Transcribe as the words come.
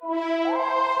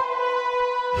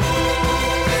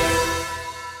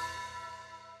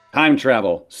Time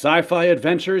travel, sci-fi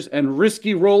adventures, and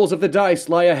risky rolls of the dice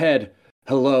lie ahead.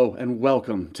 Hello and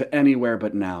welcome to Anywhere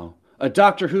But Now, a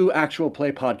Doctor Who actual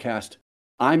play podcast.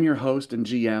 I'm your host and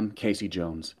GM, Casey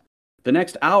Jones. The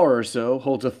next hour or so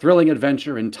holds a thrilling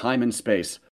adventure in time and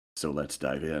space, so let's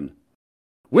dive in.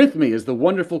 With me is the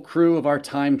wonderful crew of our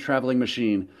time-traveling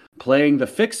machine. Playing the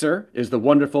Fixer is the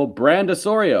wonderful Brand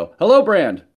Osorio. Hello,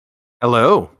 Brand.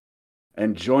 Hello.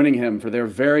 And joining him for their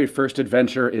very first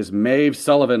adventure is Maeve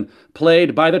Sullivan,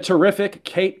 played by the terrific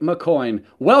Kate McCoyne.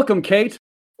 Welcome, Kate.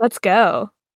 Let's go.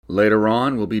 Later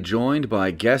on, we'll be joined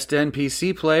by guest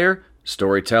NPC player,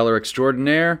 storyteller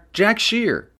extraordinaire, Jack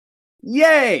Shear.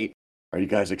 Yay! Are you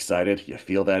guys excited? You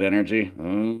feel that energy?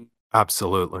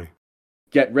 Absolutely.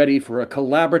 Get ready for a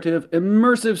collaborative,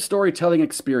 immersive storytelling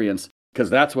experience, because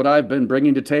that's what I've been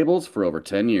bringing to tables for over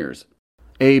 10 years.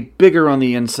 A bigger on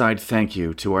the inside thank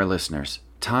you to our listeners.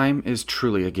 Time is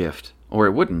truly a gift, or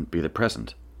it wouldn't be the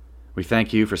present. We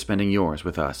thank you for spending yours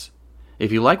with us.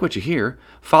 If you like what you hear,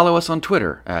 follow us on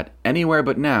Twitter at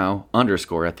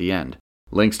anywherebutnow_ at the end.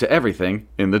 Links to everything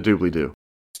in the doobly-doo.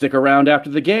 Stick around after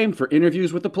the game for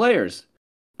interviews with the players.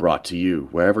 Brought to you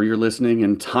wherever you're listening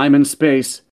in time and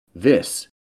space, this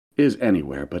is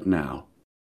Anywhere But Now.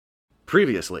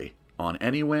 Previously on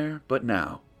Anywhere But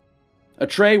Now. A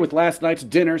tray with last night's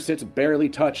dinner sits barely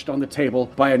touched on the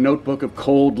table by a notebook of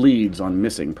cold leads on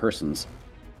missing persons.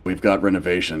 We've got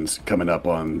renovations coming up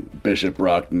on Bishop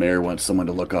Rock. The mayor wants someone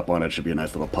to look up on it. Should be a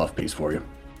nice little puff piece for you.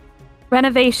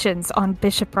 Renovations on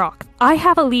Bishop Rock. I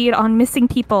have a lead on missing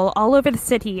people all over the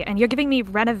city, and you're giving me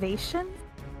renovations?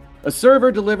 A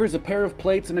server delivers a pair of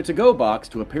plates and a to-go box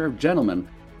to a pair of gentlemen.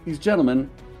 These gentlemen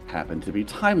happen to be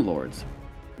Time Lords.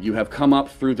 You have come up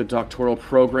through the doctoral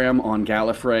program on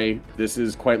Gallifrey. This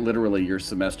is quite literally your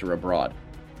semester abroad.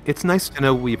 It's nice to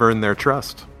know we've earned their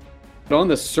trust. On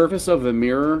the surface of the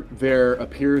mirror, there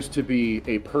appears to be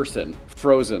a person,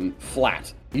 frozen,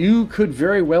 flat. You could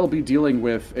very well be dealing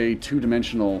with a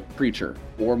two-dimensional creature,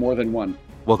 or more than one.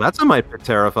 Well, that's a mite bit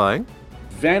terrifying.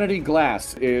 Vanity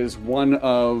Glass is one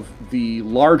of the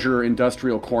larger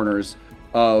industrial corners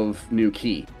of New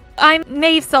Quay. I'm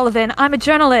Maeve Sullivan. I'm a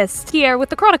journalist here with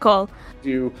the Chronicle.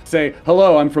 You say,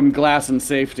 hello, I'm from Glass and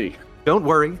Safety. Don't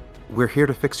worry. We're here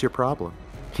to fix your problem.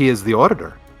 He is the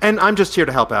auditor. And I'm just here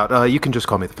to help out. You can just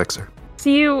call me the Fixer. So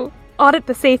you audit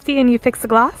the safety and you fix the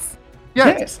glass?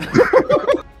 Yes.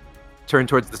 Turn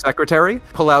towards the secretary,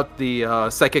 pull out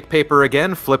the psychic paper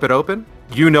again, flip it open.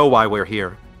 You know why we're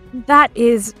here. That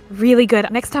is really good.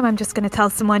 Next time I'm just going to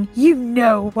tell someone, you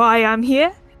know why I'm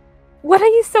here. What are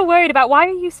you so worried about? Why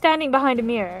are you standing behind a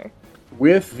mirror?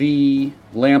 With the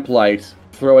lamplight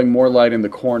throwing more light in the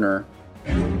corner.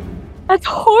 That's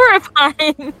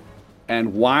horrifying.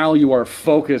 And while you are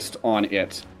focused on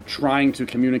it, trying to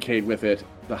communicate with it,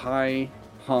 the high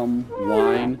hum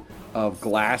whine of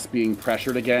glass being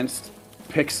pressured against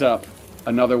picks up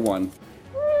another one.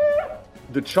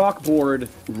 The chalkboard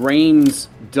rains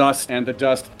dust, and the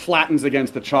dust flattens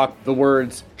against the chalk. The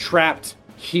words, trapped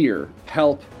here,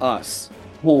 help us,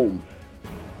 home.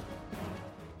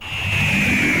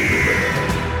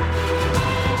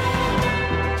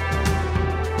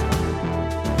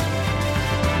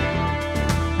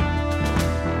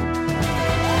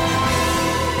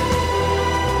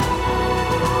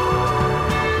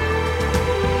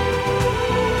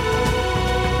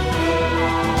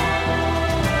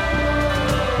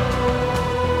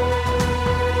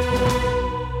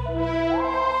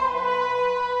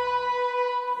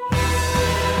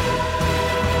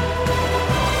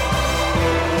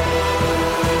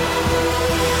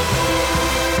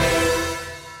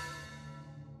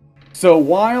 So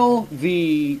while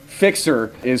the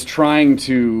Fixer is trying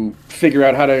to figure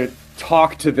out how to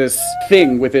talk to this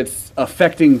thing with its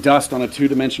affecting dust on a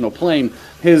two-dimensional plane,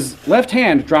 his left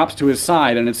hand drops to his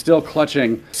side and it's still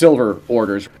clutching silver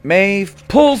orders. Maeve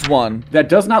pulls one that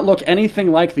does not look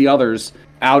anything like the others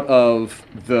out of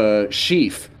the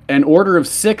sheath. An order of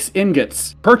 6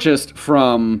 ingots purchased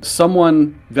from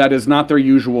someone that is not their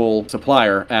usual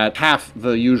supplier at half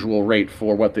the usual rate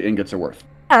for what the ingots are worth.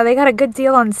 Yeah, they got a good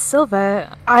deal on silver.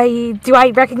 Do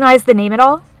I recognize the name at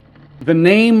all? The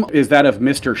name is that of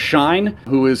Mr. Shine,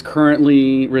 who is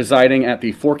currently residing at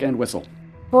the Fork and Whistle.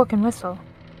 Fork and Whistle.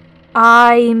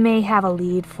 I may have a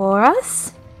lead for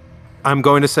us. I'm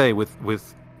going to say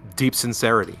with deep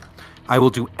sincerity, I will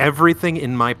do everything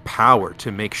in my power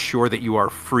to make sure that you are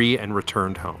free and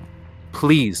returned home.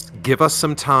 Please give us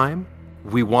some time.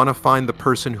 We want to find the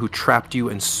person who trapped you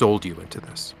and sold you into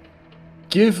this.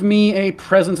 Give me a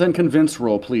presence and convince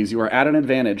roll, please. You are at an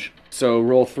advantage. So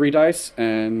roll 3 dice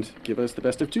and give us the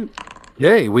best of 2.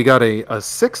 Yay, we got a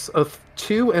 6, a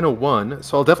 2, and a 1,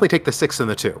 so I'll definitely take the 6 and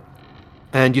the 2.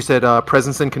 And you said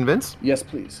presence and convince? Yes,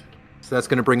 please. So that's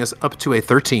going to bring us up to a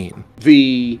 13.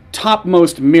 The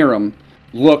topmost Miram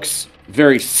looks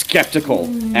very skeptical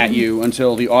at you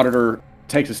until the auditor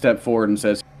takes a step forward and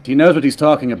says, he knows what he's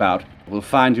talking about. We'll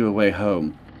find you a way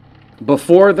home.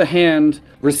 Before the hand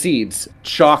recedes,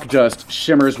 chalk dust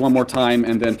shimmers one more time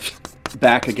and then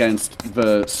back against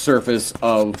the surface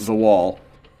of the wall.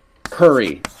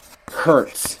 Hurry.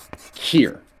 Hurts.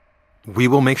 Here. We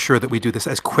will make sure that we do this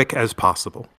as quick as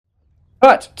possible.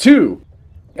 Cut to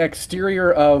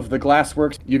exterior of the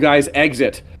glassworks. You guys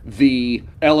exit the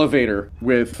elevator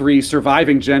with 3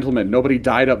 surviving gentlemen. Nobody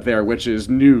died up there, which is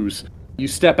news. You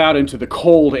step out into the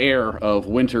cold air of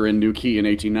winter in New Key in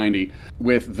 1890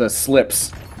 with the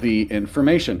slips, the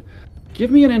information.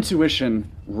 Give me an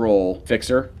intuition roll,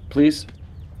 Fixer, please.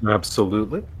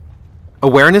 Absolutely.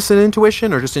 Awareness and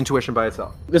intuition, or just intuition by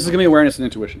itself? This is going to be awareness and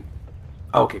intuition.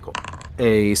 Okay, cool.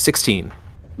 A 16.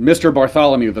 Mr.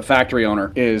 Bartholomew, the factory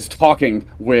owner, is talking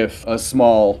with a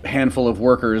small handful of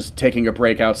workers taking a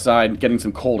break outside, getting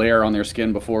some cold air on their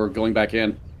skin before going back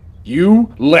in.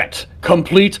 You let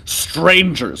complete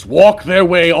strangers walk their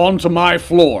way onto my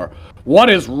floor.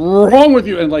 What is wrong with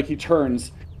you? And he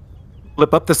turns.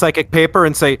 Flip up the psychic paper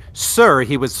and say, sir,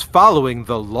 he was following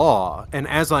the law, and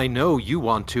as I know, you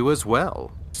want to as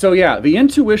well. So yeah, the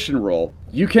intuition roll,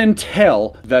 you can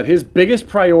tell that his biggest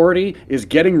priority is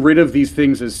getting rid of these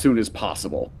things as soon as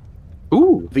possible.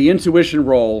 Ooh. The intuition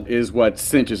roll is what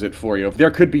cinches it for you.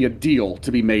 There could be a deal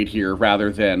to be made here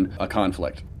rather than a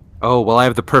conflict. Oh, well, I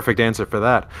have the perfect answer for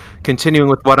that. Continuing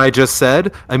with what I just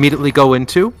said, immediately go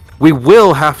into, we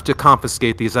will have to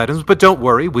confiscate these items, but don't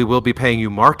worry, we will be paying you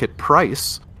market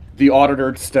price. The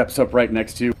auditor steps up right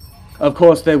next to you. Of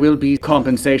course, there will be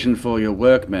compensation for your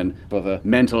workmen for the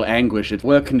mental anguish at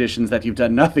work conditions that you've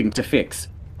done nothing to fix.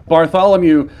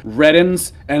 Bartholomew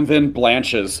reddens and then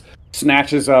blanches,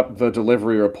 snatches up the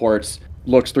delivery reports,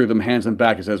 looks through them, hands them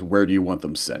back, and says, where do you want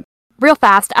them sent? Real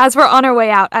fast, as we're on our way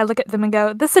out, I look at them and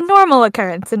go, this is a normal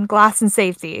occurrence in glass and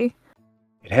safety.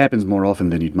 It happens more often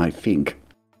than you might think.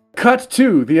 Cut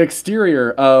to the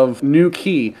exterior of New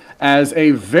Key as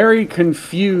a very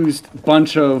confused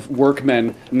bunch of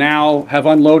workmen now have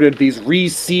unloaded these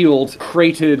resealed,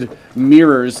 crated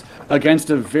mirrors against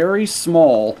a very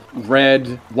small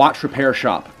red watch repair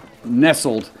shop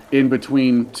nestled in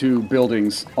between 2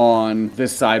 buildings on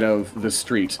this side of the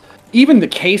street. Even the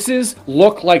cases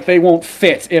look like they won't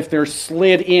fit if they're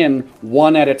slid in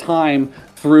one at a time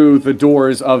through the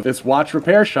doors of this watch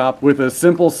repair shop with a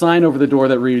simple sign over the door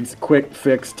that reads, Quick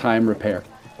Fix Time Repair.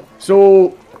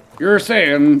 So, you're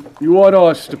saying you want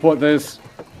us to put this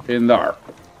in there?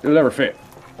 It'll never fit.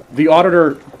 The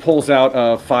auditor pulls out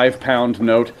a 5-pound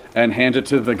note and hands it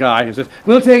to the guy and says,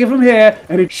 we'll take it from here,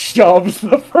 and he shoves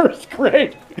the first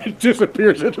crate and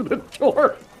disappears into the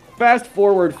door. Fast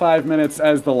forward 5 minutes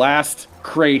as the last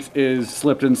crate is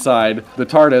slipped inside the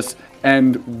TARDIS,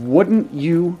 and wouldn't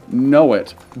you know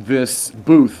it, this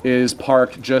booth is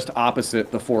parked just opposite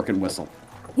the Fork and Whistle.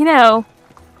 You know,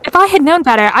 if I had known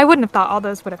better, I wouldn't have thought all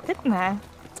those would have fit in there.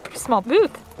 It's a pretty small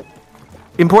booth.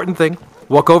 Important thing,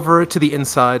 walk over to the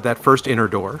inside, that first inner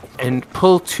door, and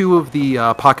pull 2 of the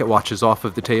pocket watches off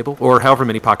of the table, or however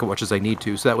many pocket watches I need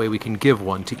to, so that way we can give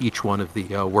one to each one of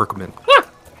the workmen.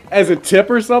 As a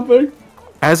tip or something?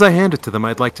 As I hand it to them,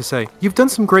 I'd like to say, you've done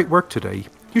some great work today.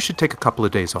 You should take a couple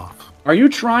of days off. Are you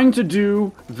trying to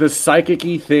do the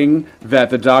psychic-y thing that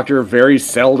the Doctor very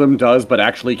seldom does, but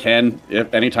actually can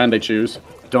if anytime they choose?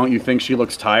 Don't you think she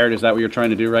looks tired? Is that what you're trying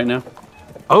to do right now?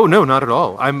 Oh, no, not at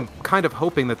all. I'm kind of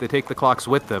hoping that they take the clocks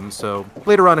with them, so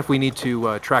later on if we need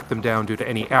to track them down due to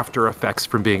any after effects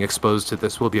from being exposed to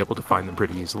this, we'll be able to find them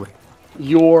pretty easily.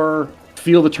 Your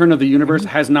feel the turn of the universe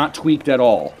has not tweaked at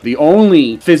all. The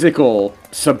only physical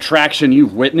subtraction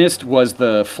you've witnessed was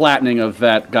the flattening of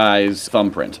that guy's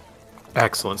thumbprint.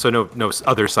 Excellent. So no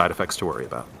other side effects to worry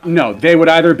about. No, they would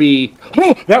either be,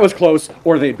 oh, that was close,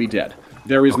 or they'd be dead.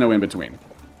 There is no in between.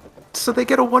 So they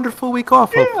get a wonderful week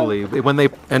off, hopefully, when they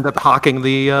end up hawking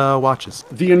the watches.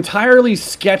 The entirely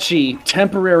sketchy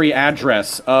temporary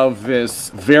address of this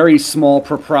very small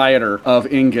proprietor of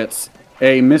ingots,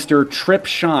 a Mr. Trip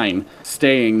Shine,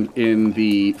 staying in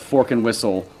the Fork and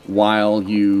Whistle while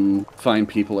you find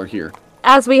people are here.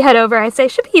 As we head over, I say,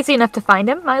 should be easy enough to find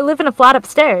him. I live in a flat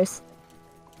upstairs.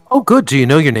 Oh, good. Do you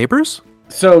know your neighbors?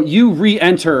 So you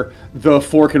re-enter the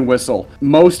Fork and Whistle.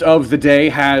 Most of the day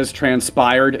has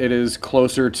transpired. It is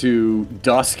closer to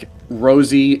dusk.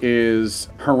 Rosie is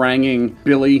haranguing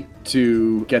Billy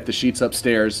to get the sheets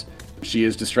upstairs. She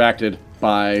is distracted.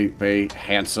 by a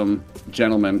handsome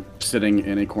gentleman sitting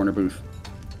in a corner booth.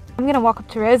 I'm gonna walk up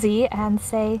to Rosie and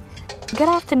say, "Good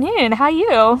afternoon, how are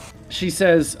you?" She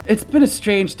says, "It's been a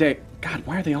strange day." God,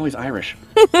 why are they always Irish?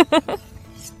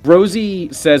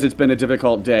 Rosie says it's been a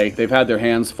difficult day. They've had their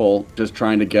hands full just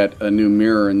trying to get a new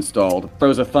mirror installed.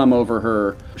 Throws a thumb over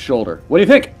her shoulder. What do you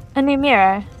think? A new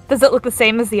mirror. Does it look the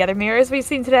same as the other mirrors we've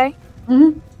seen today?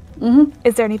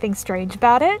 Is there anything strange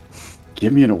about it?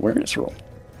 Give me an awareness roll.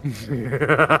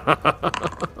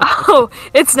 Oh,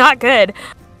 it's not good.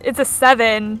 It's a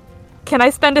 7. Can I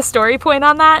spend a story point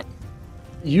on that?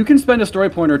 You can spend a story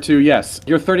point or two, yes.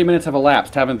 Your 30 minutes have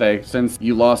elapsed, haven't they, since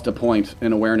you lost a point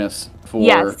in awareness for...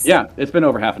 Yes. Yeah, it's been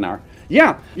over half an hour.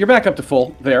 Yeah, you're back up to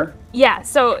full there. Yeah,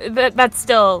 so that's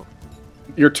still...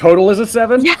 Your total is a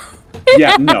 7? Yeah.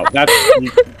 Yeah, no, that's...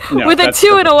 No, with a that's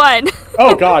 2 and a 1.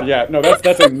 Oh, God, yeah. No,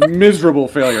 that's a miserable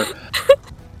failure.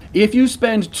 If you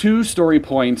spend 2 story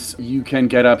points, you can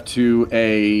get up to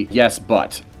a yes,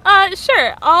 but.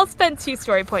 Sure. I'll spend 2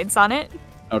 story points on it.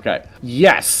 Okay.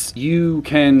 Yes, you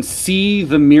can see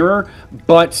the mirror,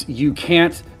 but you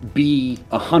can't be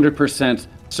 100%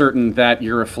 certain that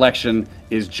your reflection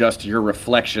is just your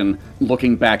reflection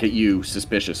looking back at you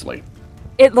suspiciously.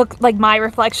 It looked like my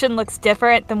reflection looks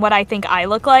different than what I think I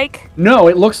look like. No,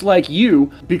 it looks like you.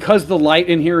 Because the light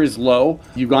in here is low,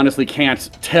 you honestly can't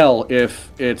tell if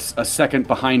it's a second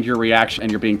behind your reaction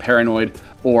and you're being paranoid,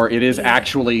 or it is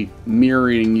actually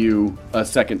mirroring you a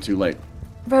second too late.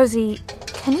 Rosie,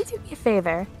 can you do me a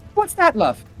favor? What's that,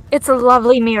 love? It's a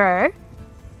lovely mirror,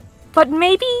 but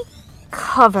maybe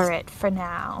cover it for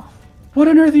now. What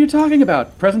on earth are you talking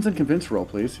about? Presence and convince roll,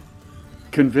 please.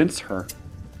 Convince her.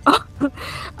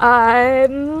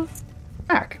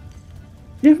 Jack,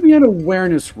 give me an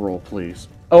awareness roll, please.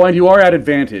 Oh, and you are at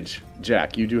advantage,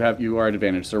 Jack. You are at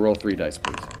advantage, so roll 3 dice,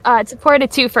 please. It's a 4 and a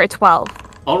 2 for a 12.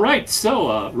 All right,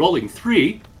 so rolling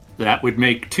 3, that would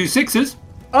make 2 6s,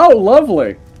 Oh,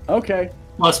 lovely. Okay.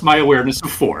 plus my awareness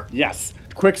of 4. Yes.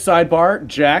 Quick sidebar,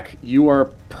 Jack, you are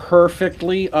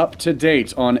perfectly up to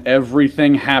date on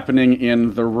everything happening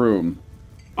in the room.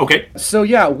 Okay. So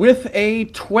yeah, with a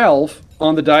 12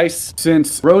 on the dice,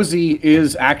 since Rosie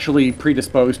is actually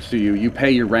predisposed to you, you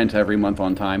pay your rent every month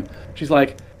on time. She's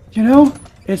like,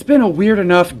 it's been a weird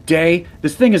enough day.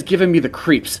 This thing has given me the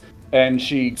creeps. And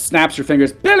she snaps her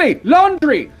fingers, Billy,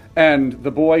 laundry! And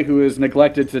the boy who is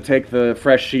neglected to take the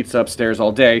fresh sheets upstairs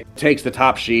all day takes the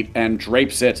top sheet and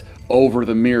drapes it over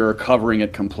the mirror, covering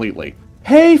it completely.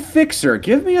 Hey, Fixer,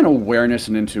 give me an awareness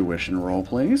and intuition roll,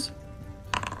 please.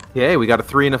 Yay, we got a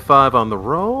 3 and a 5 on the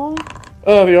roll.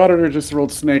 Oh, the auditor just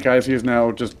rolled snake eyes. He is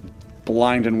now just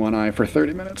blind in one eye for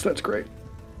 30 minutes. That's great.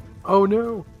 Oh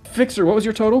no. Fixer, what was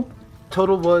your total?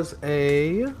 Total was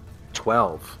a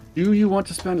 12. Do you want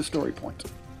to spend a story point?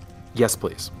 Yes,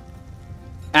 please.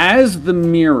 As the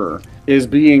mirror is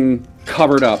being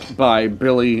covered up by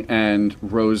Billy and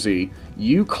Rosie,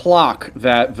 you clock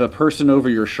that the person over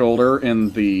your shoulder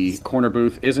in the corner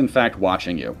booth is in fact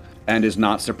watching you and is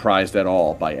not surprised at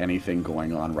all by anything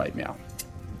going on right now.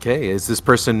 Okay, is this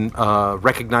person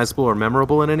recognizable or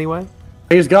memorable in any way?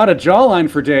 He's got a jawline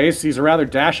for days. He's a rather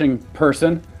dashing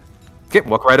person. Okay,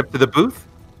 walk right up to the booth,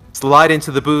 slide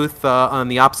into the booth on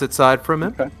the opposite side from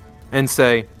him, Okay. and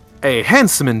say, "A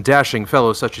handsome and dashing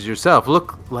fellow such as yourself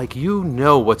look like you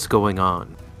know what's going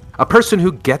on. A person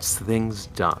who gets things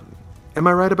done. Am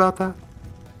I right about that?"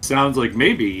 Sounds like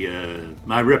maybe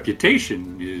my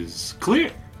reputation is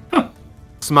clear.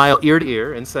 Smile ear to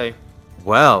ear and say,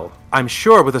 "Well, I'm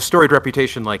sure with a storied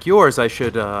reputation like yours, I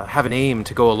should have an aim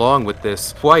to go along with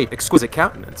this quite exquisite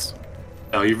countenance."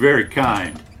 Oh, you're very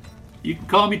kind. You can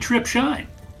call me Trip Shine.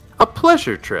 "A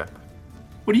pleasure, Trip."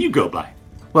 What do you go by?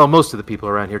 Well, most of the people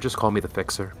around here just call me the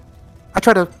Fixer. I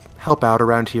try to help out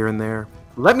around here and there.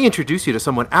 Let me introduce you to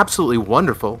someone absolutely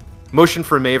wonderful. Motion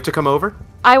for Maeve to come over.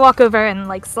 I walk over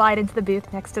and slide into the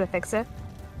booth next to the Fixer.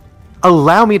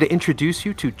 Allow me to introduce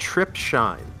you to Trip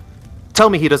Shine. Tell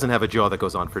me he doesn't have a jaw that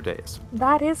goes on for days.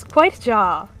 That is quite a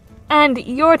jaw. And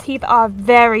your teeth are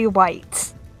very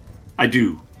white. I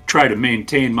do try to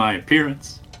maintain my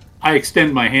appearance. I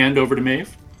extend my hand over to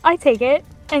Maeve, I take it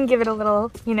and give it a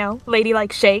little,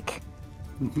 ladylike shake.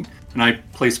 and I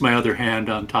place my other hand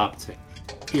on top and say,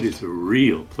 "It is a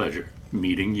real pleasure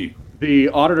meeting you." The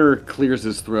auditor clears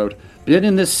his throat. Been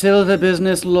in the silver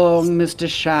business long, Mr.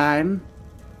 Shine?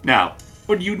 Now,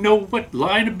 what do you know what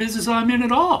line of business I'm in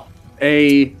at all?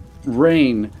 A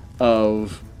rain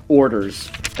of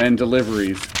orders and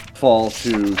deliveries fall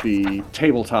to the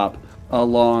tabletop,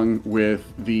 along with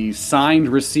the signed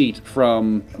receipt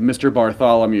from Mr.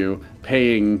 Bartholomew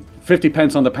paying 50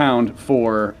 pence on the pound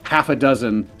for half a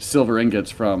dozen silver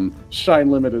ingots from Shine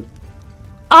Limited.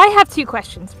 I have 2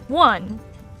 questions. 1,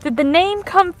 did the name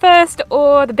come first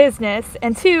or the business?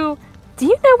 And 2, do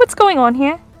you know what's going on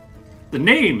here? The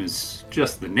name is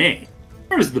just the name. As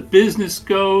far as the business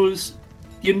goes,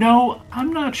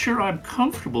 I'm not sure I'm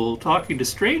comfortable talking to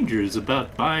strangers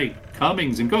about my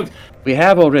comings and goings. We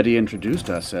have already introduced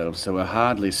ourselves, so we're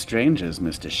hardly strangers,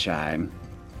 Mr. Shine.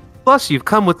 Plus, you've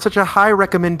come with such a high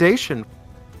recommendation.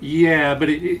 Yeah, but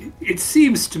it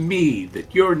seems to me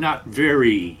that you're not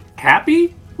very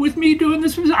happy with me doing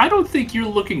this. I don't think you're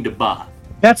looking to buy.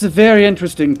 That's a very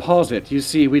interesting posit. You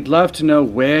see, we'd love to know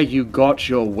where you got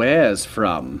your wares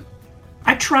from.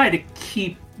 I try to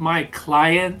keep my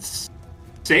clients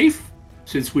safe.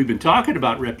 Since we've been talking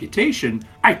about reputation,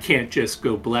 I can't just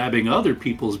go blabbing other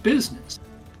people's business.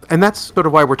 And that's sort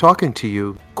of why we're talking to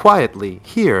you quietly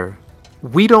here.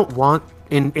 We don't want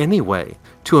in any way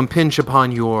to impinge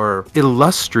upon your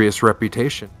illustrious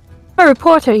reputation. I'm a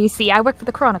reporter, you see. I work for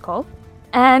the Chronicle.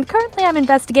 And currently I'm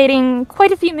investigating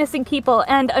quite a few missing people,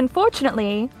 and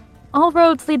unfortunately, all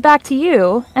roads lead back to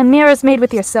you, and mirrors made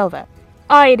with your silver.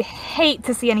 I'd hate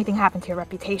to see anything happen to your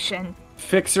reputation.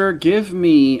 Fixer, give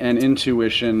me an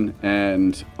intuition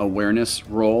and awareness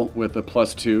roll with a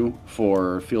 +2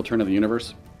 for Field Turn of the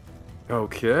Universe.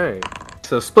 Okay.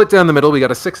 So split down the middle, we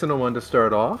got a 6 and a 1 to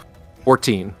start off.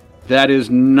 14. That is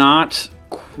not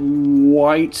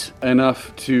quite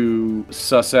enough to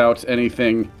suss out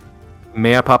anything.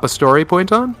 May I pop a story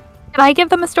point on? Can I give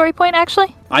them a story point,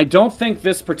 actually? I don't think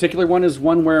this particular one is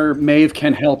one where Maeve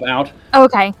can help out,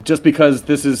 Okay, just because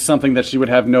this is something that she would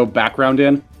have no background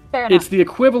in. fair enough. It's the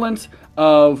equivalent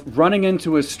of running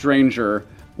into a stranger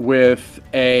with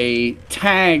a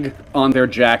tag on their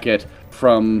jacket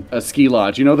from a ski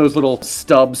lodge. You know those little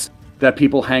stubs that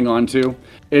people hang on to?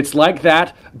 It's like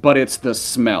that, but it's the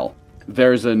smell.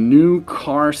 There's a new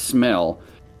car smell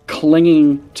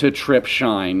clinging to Trip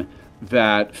Shine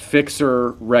that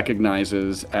Fixer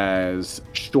recognizes as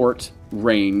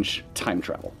short-range time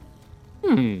travel.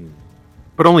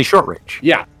 But only short range.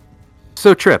 Yeah.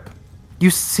 So, Trip, you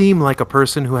seem like a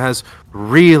person who has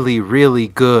really, really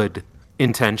good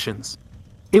intentions.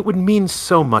 It would mean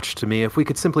so much to me if we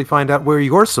could simply find out where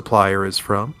your supplier is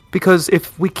from. Because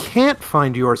if we can't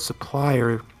find your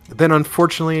supplier, then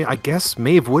unfortunately, I guess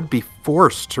Maeve would be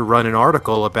forced to run an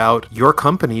article about your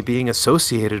company being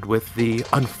associated with the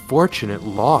unfortunate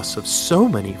loss of so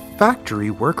many factory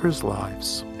workers'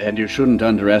 lives. And you shouldn't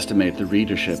underestimate the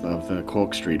readership of the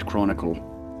Cork Street Chronicle.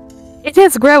 It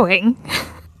is growing.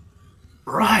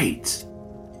 Right.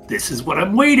 This is what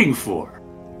I'm waiting for.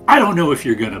 I don't know if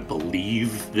you're gonna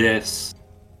believe this,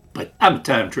 but I'm a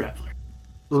time traveler.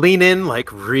 Lean in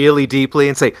like really deeply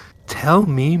and say, "Tell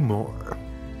me more."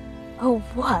 Oh,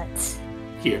 what?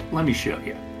 Here, let me show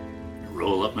you.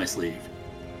 Roll up my sleeve.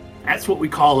 That's what we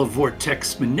call a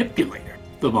vortex manipulator,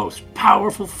 the most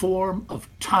powerful form of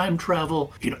time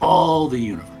travel in all the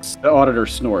universe. The auditor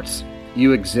snorts.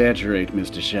 You exaggerate,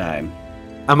 Mr. Shine.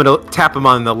 I'm gonna tap him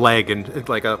on the leg and it's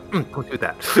like don't do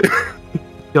that.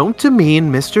 Don't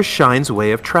demean Mr. Shine's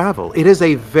way of travel. It is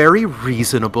a very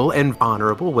reasonable and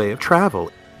honorable way of travel.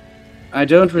 I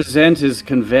don't resent his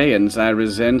conveyance. I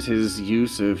resent his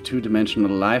use of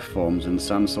two-dimensional life forms in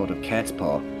some sort of cat's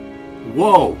paw.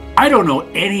 Whoa, I don't know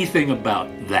anything about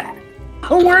that.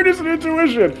 Awareness and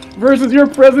intuition versus your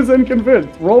presence and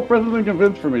convince. Roll presence and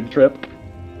convince for me, Trip.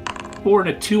 4 and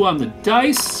a 2 on the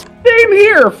dice, Same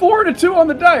here! 4 and a 2 on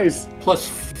the dice. plus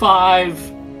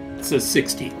 5, it's a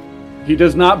 16. He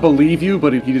does not believe you,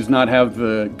 but he does not have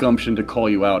the gumption to call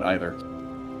you out either.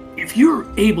 If you're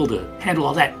able to handle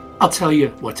all that, I'll tell you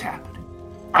what's happened.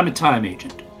 I'm a time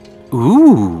agent.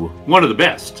 Ooh. One of the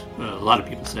best, a lot of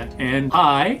people say. And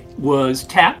I was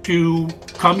tapped to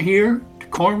come here to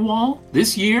Cornwall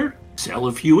this year, sell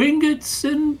a few ingots,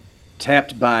 and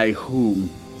Tapped by whom?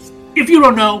 if you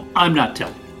don't know, I'm not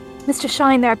telling you. Mr.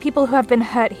 Shine, there are people who have been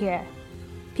hurt here.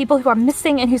 People who are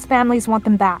missing and whose families want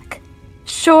them back.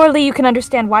 Surely you can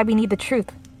understand why we need the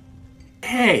truth.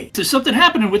 Hey, there's something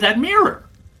happening with that mirror.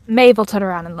 Maeve will turn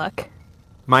around and look.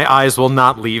 My eyes will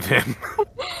not leave him.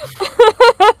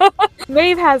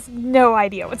 Maeve has no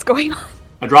idea what's going on.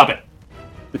 I drop it.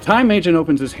 The time agent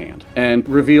opens his hand and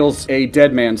reveals a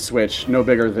dead man's switch no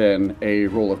bigger than a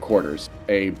roll of quarters.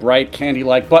 A bright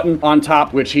candy-like button on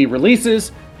top, which he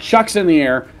releases, chucks in the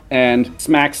air, and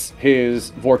smacks his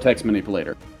vortex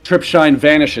manipulator. Tripshine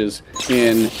vanishes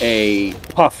in a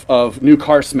puff of new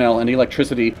car smell and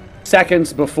electricity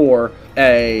seconds before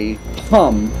a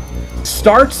hum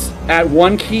starts at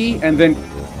one key and then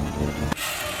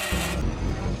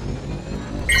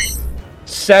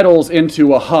settles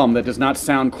into a hum that does not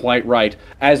sound quite right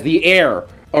as the air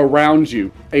around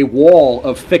you, a wall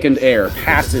of thickened air,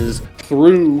 passes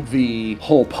through the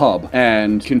whole pub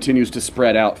and continues to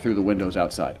spread out through the windows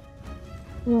outside.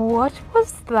 What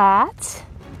was that?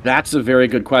 That's a very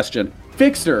good question.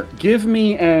 Fixer, give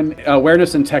me an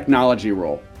awareness and technology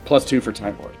roll. +2 for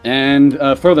Time Lord. And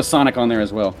throw the Sonic on there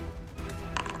as well.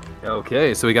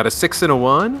 Okay, so we got a 6 and a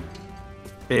 1,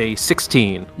 a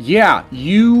 16. Yeah,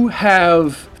 you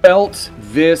have felt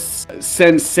this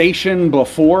sensation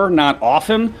before, not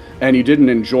often, and you didn't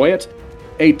enjoy it.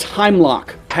 A time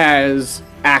lock has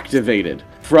activated.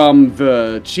 From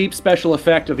the cheap special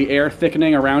effect of the air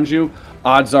thickening around you,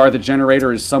 odds are the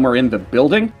generator is somewhere in the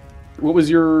building. What was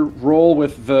your roll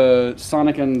with the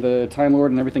Sonic and the Time Lord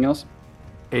and everything else?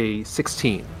 A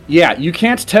 16. Yeah, you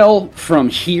can't tell from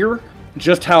here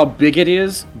just how big it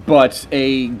is, but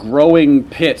a growing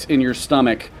pit in your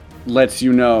stomach lets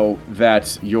you know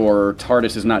that your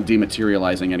TARDIS is not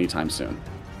dematerializing anytime soon.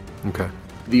 Okay.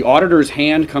 The auditor's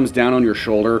hand comes down on your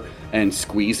shoulder and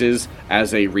squeezes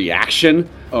as a reaction.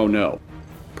 Oh no.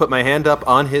 Put my hand up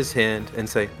on his hand and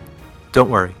say, "Don't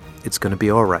worry, it's going to be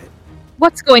all right."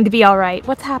 What's going to be all right?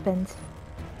 What's happened?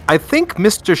 I think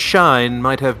Mr. Shine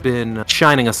might have been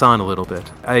shining us on a little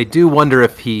bit. I do wonder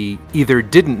if he either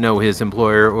didn't know his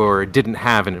employer or didn't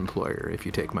have an employer, if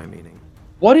you take my meaning.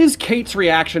 What is Kate's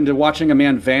reaction to watching a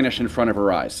man vanish in front of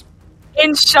her eyes?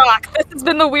 In shock. This has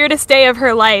been the weirdest day of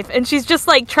her life, and she's just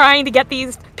like trying to get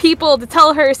these people to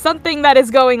tell her something that is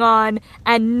going on,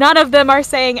 and none of them are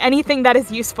saying anything that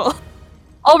is useful.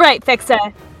 All right, Fixer,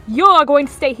 you're going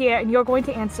to stay here and you're going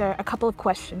to answer a couple of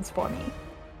questions for me.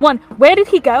 1, where did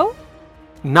he go?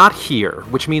 Not here,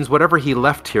 which means whatever he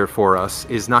left here for us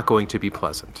is not going to be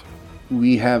pleasant.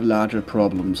 We have larger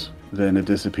problems than a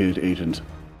disappeared agent.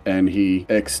 And he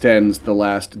extends the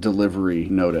last delivery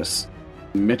notice.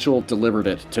 Mitchell delivered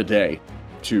it today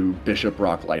to Bishop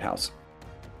Rock Lighthouse.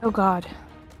 Oh god.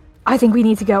 I think we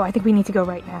need to go. I think we need to go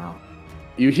right now.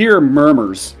 You hear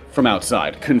murmurs from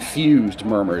outside, confused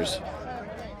murmurs.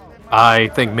 I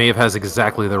think Maeve has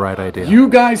exactly the right idea. You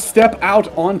guys step out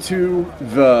onto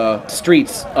the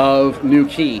streets of New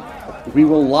Quay. We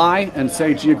will lie and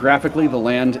say geographically the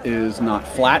land is not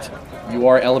flat. You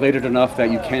are elevated enough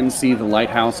that you can see the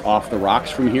lighthouse off the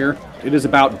rocks from here. It is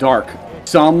about dark.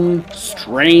 Some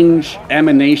strange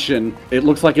emanation, it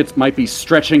looks like it might be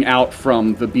stretching out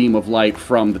from the beam of light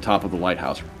from the top of the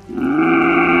lighthouse.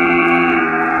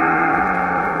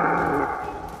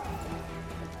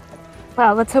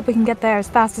 Well, let's hope we can get there as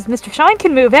fast as Mr. Shine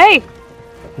can move, eh?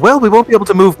 Well, we won't be able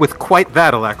to move with quite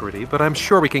that alacrity, but I'm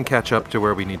sure we can catch up to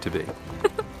where we need to be.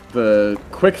 The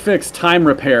Quick Fix time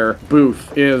repair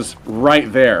booth is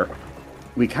right there.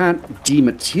 We can't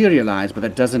dematerialize, but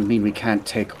that doesn't mean we can't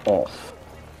take off.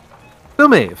 So,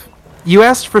 Maeve, you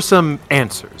asked for some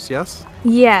answers, yes?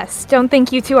 Yes, don't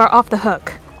think you two are off the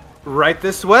hook. Right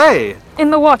this way!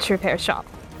 In the watch repair shop.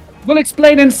 We'll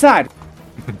explain inside.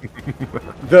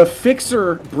 The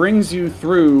Fixer brings you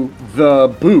through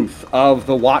the booth of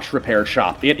the watch repair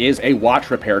shop. It is a watch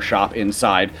repair shop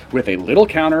inside with a little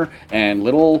counter and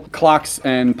little clocks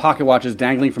and pocket watches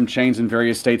dangling from chains in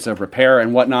various states of repair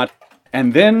and whatnot.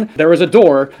 And then there is a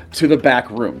door to the back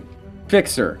room.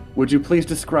 Fixer, would you please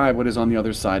describe what is on the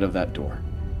other side of that door?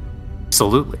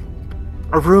 Absolutely.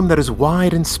 A room that is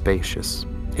wide and spacious.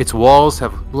 Its walls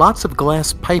have lots of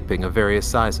glass piping of various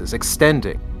sizes,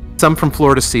 extending, some from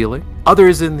floor to ceiling,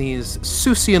 others in these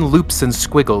Seussian loops and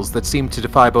squiggles that seem to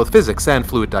defy both physics and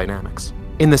fluid dynamics.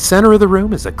 In the center of the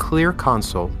room is a clear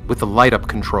console with the light-up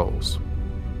controls.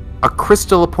 A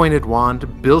crystal-appointed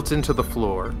wand built into the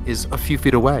floor is a few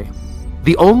feet away.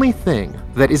 The only thing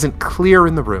that isn't clear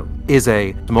in the room is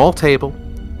a small table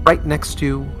right next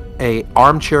to an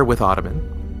armchair with ottoman.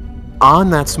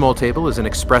 On that small table is an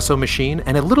espresso machine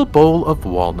and a little bowl of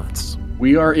walnuts.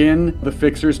 We are in the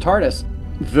Fixer's TARDIS.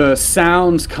 The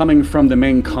sounds coming from the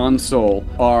main console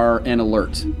are an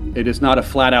alert. It is not a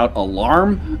flat-out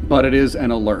alarm, but it is an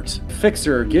alert.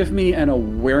 Fixer, give me an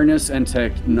awareness and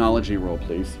technology roll,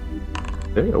 please.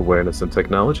 Okay, awareness and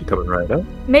technology coming right up.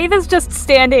 Maeve is just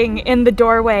standing in the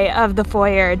doorway of the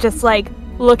foyer, just like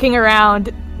looking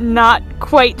around, not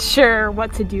quite sure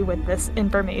what to do with this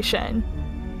information.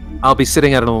 I'll be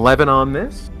sitting at an 11 on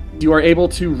this. You are able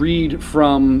to read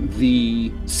from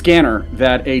the scanner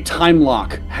that a time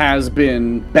lock has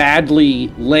been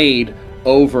badly laid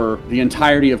over the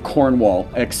entirety of Cornwall,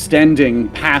 extending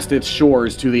past its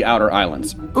shores to the outer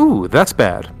islands. Ooh, that's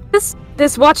bad.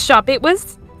 This watch shop, it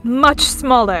was much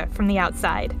smaller from the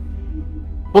outside.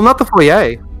 Well, not the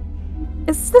foyer.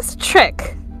 Is this a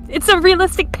trick? It's a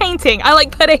realistic painting. I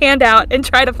put a hand out and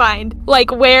try to find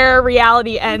where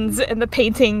reality ends and the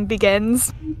painting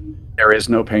begins. There is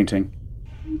no painting.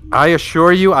 I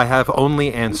assure you I have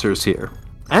only answers here.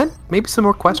 And maybe some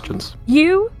more questions.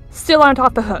 You still aren't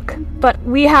off the hook, but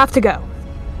we have to go.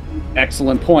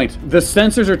 Excellent point. The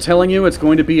sensors are telling you it's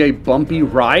going to be a bumpy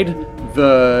ride.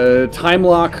 The time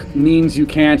lock means you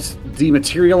can't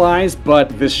dematerialize, but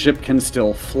this ship can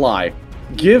still fly.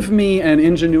 Give me an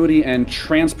ingenuity and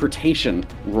transportation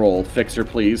roll, Fixer,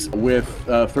 please, with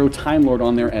throw Time Lord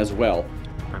on there as well.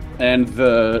 And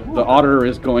the auditor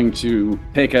is going to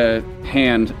take a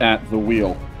hand at the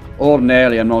wheel.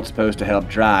 Ordinarily, I'm not supposed to help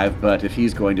drive, but if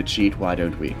he's going to cheat, why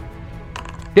don't we?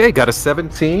 Okay, got a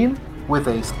 17 with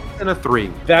a 6 and a 3.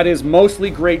 That is mostly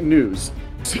great news.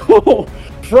 So,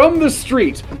 from the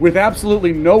street, with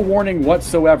absolutely no warning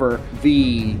whatsoever,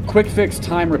 the Quick Fix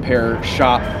Time Repair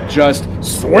shop just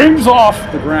swings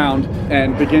off the ground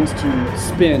and begins to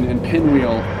spin and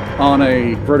pinwheel on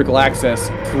a vertical axis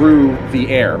through the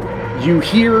air. You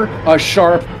hear a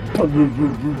sharp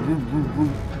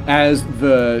as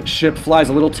the ship flies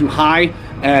a little too high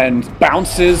and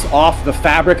bounces off the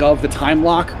fabric of the time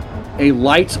lock. A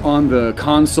light on the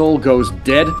console goes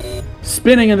dead,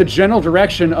 spinning in the general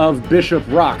direction of Bishop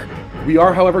Rock. We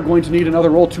are, however, going to need another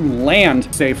roll to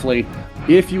land safely.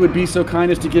 If you would be so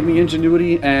kind as to give me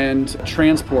ingenuity and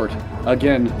transport.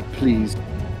 Again, please.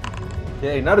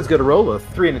 Okay, not as good a roll, a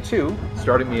 3 and a 2,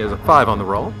 starting me as a 5 on the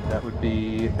roll. That would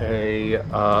be a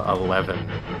 11.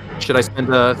 Should I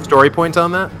spend a story point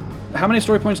on that? How many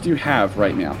story points do you have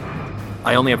right now?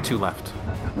 I only have 2 left.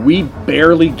 We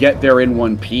barely get there in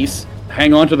one piece.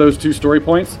 Hang on to those 2 story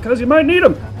points, because you might need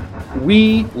them.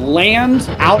 We land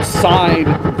outside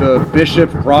the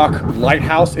Bishop Rock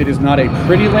Lighthouse. It is not a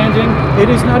pretty landing. It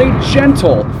is not a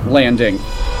gentle landing.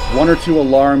 1 or 2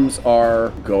 alarms are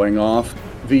going off.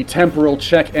 The temporal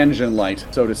check engine light,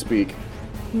 so to speak.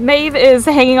 Maeve is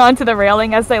hanging on to the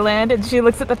railing as they land, and she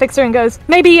looks at the Fixer and goes,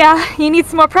 maybe you need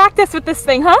some more practice with this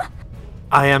thing, huh?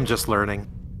 I am just learning.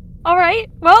 All right,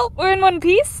 well, we're in one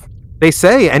piece. They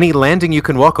say any landing you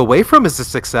can walk away from is a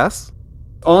success.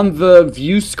 On the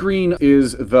view screen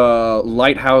is the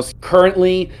lighthouse.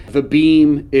 Currently, the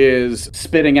beam is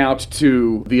spitting out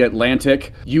to the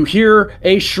Atlantic. You hear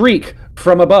a shriek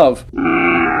from above.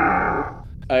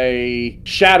 A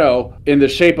shadow in the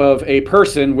shape of a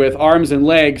person with arms and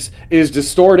legs is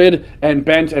distorted and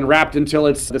bent and wrapped until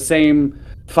it's the same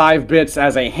 5 bits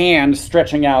as a hand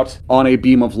stretching out on a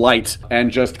beam of light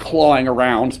and just clawing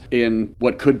around in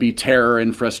what could be terror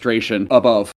and frustration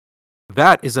above.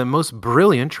 That is a most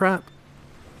brilliant trap.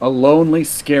 A lonely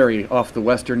skerry off the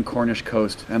western Cornish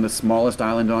coast and the smallest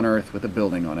island on Earth with a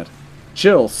building on it.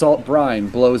 Chill salt brine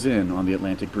blows in on the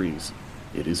Atlantic breeze.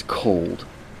 It is cold.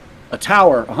 A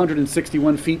tower,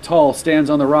 161 feet tall, stands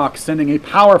on the rock, sending a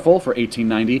powerful, for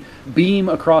 1890, beam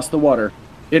across the water.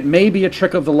 It may be a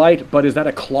trick of the light, but is that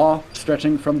a claw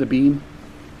stretching from the beam?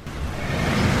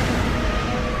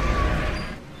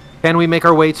 Can we make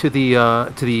our way to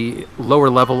the lower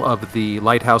level of the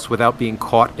lighthouse without being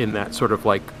caught in that sort of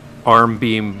arm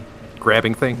beam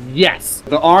grabbing thing? Yes.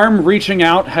 The arm reaching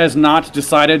out has not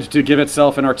decided to give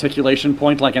itself an articulation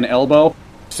point like an elbow.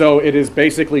 So it is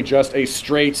basically just a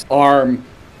straight arm.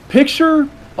 Picture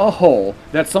a hole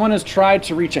that someone has tried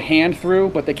to reach a hand through,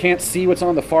 but they can't see what's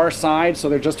on the far side, so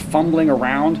they're just fumbling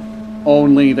around.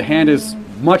 Only the hand is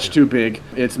much too big.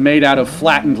 It's made out of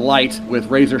flattened light with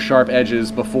razor-sharp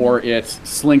edges before it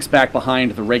slinks back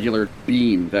behind the regular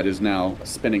beam that is now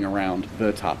spinning around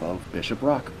the top of Bishop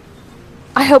Rock.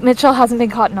 I hope Mitchell hasn't been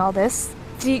caught in all this.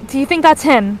 Do you think that's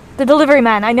him? The delivery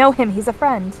man. I know him. He's a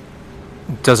friend.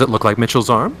 Does it look like Mitchell's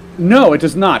arm? No, it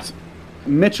does not.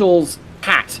 Mitchell's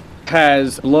hat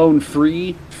has blown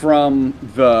free from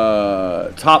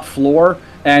the top floor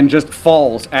and just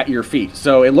falls at your feet.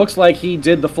 So it looks like he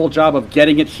did the full job of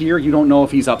getting it here. You don't know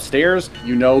if he's upstairs.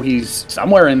 You know he's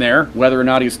somewhere in there. Whether or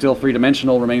not he's still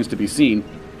three-dimensional remains to be seen.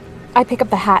 I pick up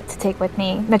the hat to take with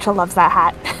me. Mitchell loves that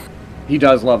hat. He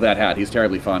does love that hat. He's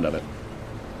terribly fond of it.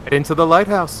 Head into the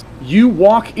lighthouse. You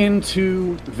walk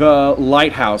into the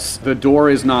lighthouse. The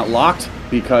door is not locked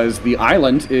because the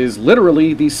island is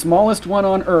literally the smallest one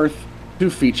on Earth to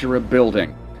feature a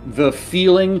building. The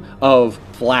feeling of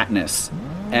flatness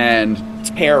and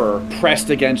terror pressed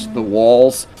against the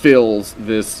walls fills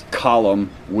this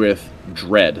column with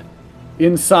dread.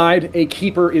 Inside, a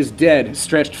keeper is dead,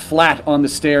 stretched flat on the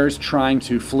stairs trying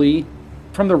to flee.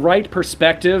 From the right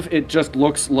perspective, it just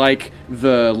looks like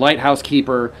the lighthouse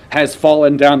keeper has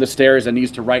fallen down the stairs and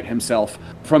needs to right himself.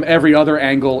 From every other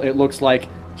angle, it looks like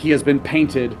he has been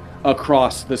painted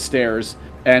across the stairs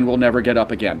and will never get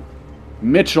up again.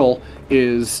 Mitchell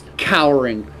is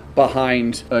cowering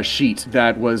behind a sheet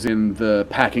that was in the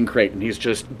packing crate, and he's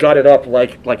just gutted up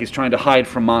like he's trying to hide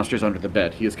from monsters under the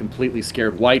bed. He is completely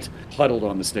scared white, huddled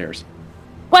on the stairs.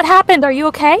 What happened? Are you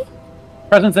okay?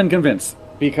 Presence and convince,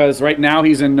 because right now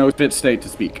he's in no fit state to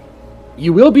speak.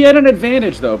 You will be at an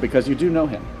advantage, though, because you do know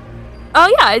him.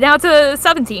 Oh yeah, now it's a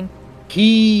 17.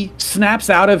 He snaps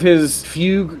out of his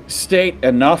fugue state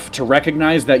enough to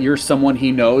recognize that you're someone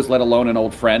he knows, let alone an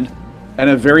old friend. And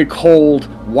a very cold,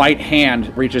 white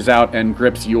hand reaches out and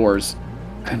grips yours.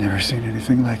 I've never seen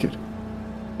anything like it.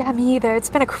 Yeah, me either. It's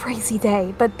been a crazy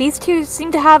day, but these two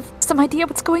seem to have some idea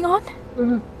what's going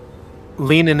on.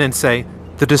 Lean in and say,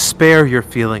 the despair you're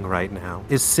feeling right now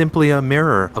is simply a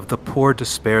mirror of the poor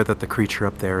despair that the creature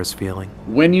up there is feeling.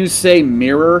 When you say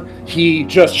mirror, he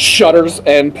just shudders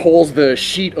and pulls the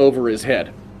sheet over his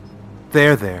head.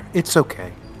 There. It's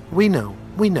okay. We know.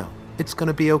 It's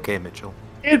gonna be okay, Mitchell.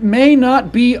 It may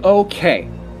not be okay.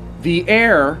 The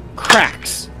air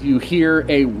cracks. You hear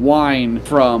a whine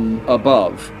from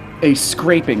above, a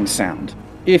scraping sound.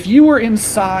 If you were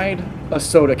inside a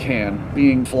soda can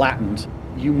being flattened,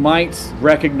 you might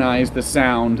recognize the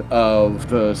sound of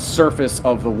the surface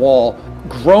of the wall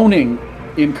groaning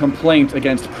in complaint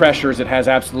against pressures it has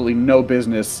absolutely no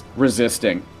business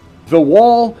resisting. The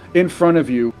wall in front of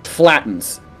you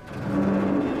flattens.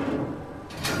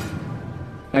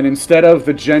 And instead of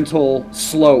the gentle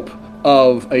slope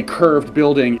of a curved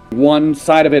building, one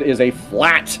side of it is a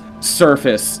flat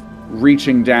surface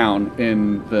reaching down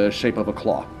in the shape of a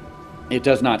claw. It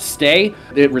does not stay,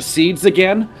 it recedes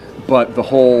again, but the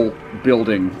whole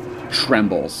building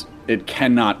trembles. It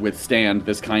cannot withstand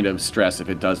this kind of stress if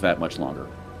it does that much longer.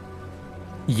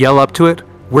 Yell up to it,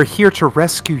 we're here to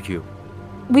rescue you.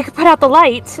 We could put out the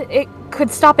light. It could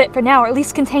stop it for now, or at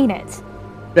least contain it.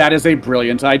 That is a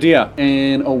brilliant idea.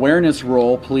 An awareness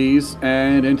roll, please,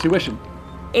 and intuition.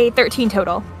 A 13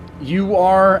 total. You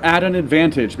are at an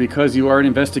advantage because you are an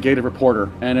investigative reporter,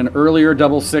 and an earlier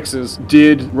double sixes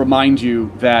did remind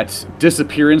you that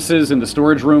disappearances in the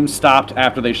storage room stopped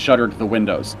after they shuttered the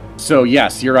windows. So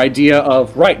yes, your idea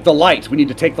of, right, the light, we need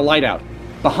to take the light out.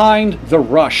 Behind the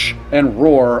rush and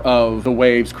roar of the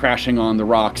waves crashing on the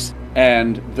rocks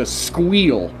and the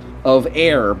squeal of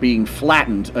air being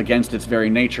flattened against its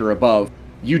very nature above,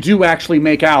 you do actually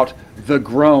make out the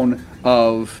groan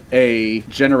of a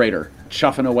generator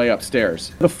chuffing away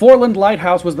upstairs. The Fortland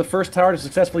Lighthouse was the first tower to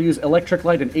successfully use electric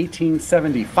light in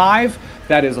 1875.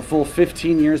 That is a full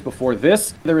 15 years before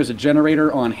this. There is a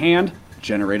generator on hand,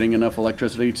 generating enough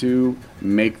electricity to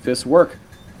make this work.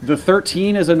 The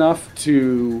 13 is enough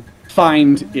to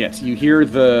find it. You hear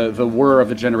the whir of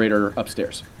the generator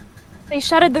upstairs. They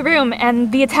shuttered the room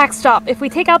and the attack stopped. If we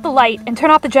take out the light and turn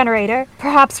off the generator,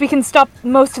 perhaps we can stop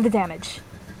most of the damage.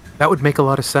 That would make a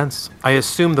lot of sense. I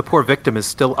assume the poor victim is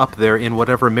still up there in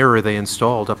whatever mirror they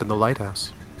installed up in the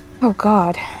lighthouse. Oh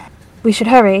god. We should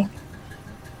hurry.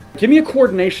 Give me a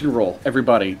coordination roll,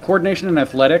 everybody. Coordination and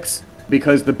athletics,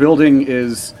 because the building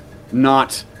is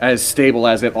not as stable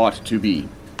as it ought to be.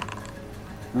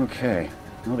 Okay.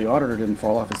 Well, the auditor didn't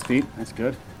fall off his feet. That's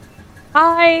good.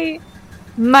 I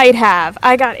might have.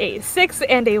 I got a 6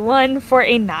 and a 1 for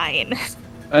a 9.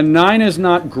 A 9 is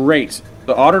not great.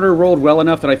 The auditor rolled well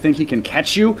enough that I think he can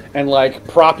catch you and,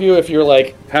 prop you if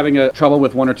you're, having a trouble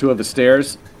with one or two of the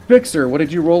stairs. Fixer, what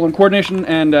did you roll in coordination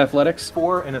and athletics?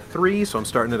 4 and a 3, so I'm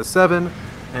starting at a 7,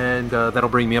 and that'll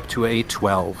bring me up to a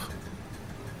 12.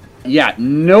 Yeah,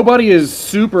 nobody is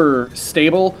super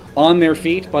stable on their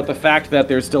feet, but the fact that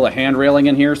there's still a hand railing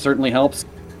in here certainly helps.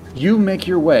 You make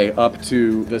your way up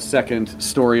to the second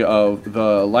story of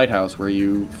the lighthouse where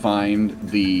you find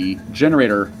the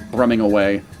generator thrumming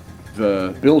away.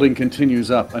 The building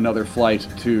continues up another flight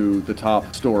to the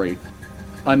top story.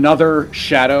 Another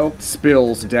shadow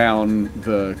spills down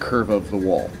the curve of the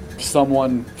wall.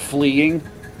 Someone fleeing,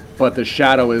 but the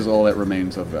shadow is all that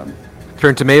remains of them.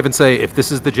 Turn to Maeve and say, if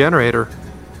this is the generator.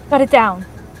 Shut it down.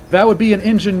 That would be an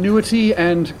ingenuity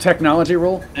and technology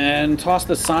roll. And toss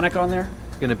the sonic on there.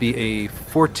 Going to be a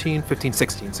 14, 15,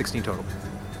 16 total.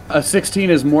 A 16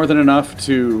 is more than enough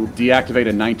to deactivate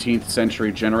a 19th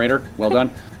century generator. Well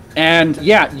done. And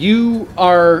yeah, you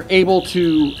are able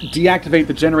to deactivate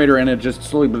the generator and it just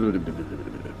slowly...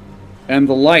 And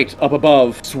the light up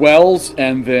above swells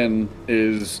and then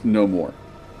is no more.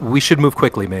 We should move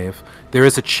quickly, Maeve. There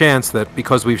is a chance that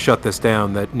because we've shut this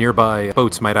down, that nearby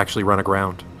boats might actually run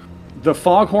aground. The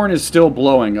foghorn is still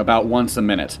blowing about once a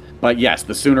minute. But yes,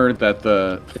 the sooner that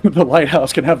the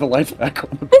lighthouse can have the lights back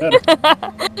on, the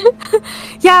better.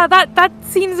 Yeah, that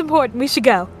seems important. We should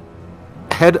go.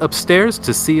 Head upstairs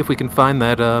to see if we can find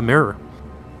that mirror.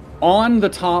 On the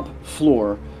top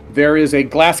floor, there is a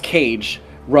glass cage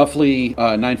roughly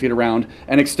 9 feet around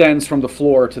and extends from the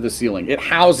floor to the ceiling. It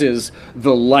houses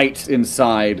the light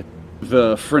inside.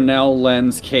 The Fresnel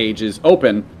lens cage is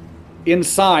open.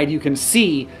 Inside, you can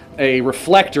see a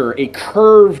reflector, a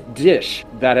curved dish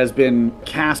that has been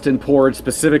cast and poured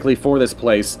specifically for this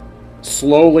place,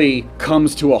 slowly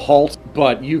comes to a halt,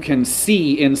 but you can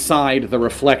see inside the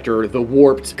reflector the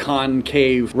warped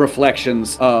concave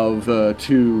reflections of the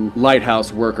two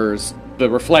lighthouse workers. The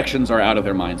reflections are out of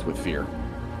their minds with fear.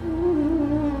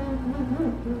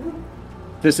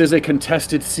 This is a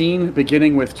contested scene,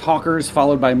 beginning with talkers,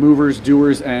 followed by movers,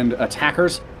 doers, and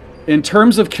attackers. In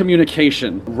terms of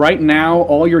communication, right now,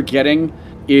 all you're getting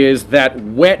is that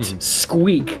wet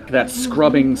squeak, that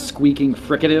scrubbing, squeaking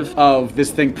fricative of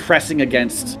this thing pressing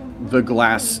against the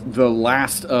glass. The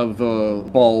last of the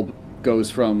bulb goes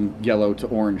from yellow to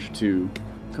orange to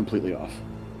completely off.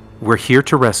 We're here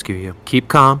to rescue you. Keep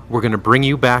calm. We're going to bring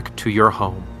you back to your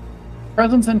home.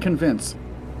 Presence and convince.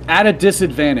 At a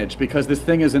disadvantage, because this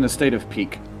thing is in a state of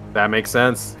peak. That makes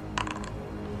sense.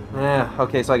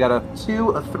 Okay, so I got a 2,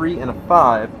 a 3, and a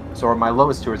 5. So my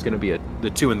lowest two is going to be The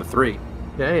 2 and the 3.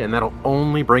 Okay, and that'll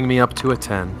only bring me up to a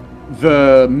 10.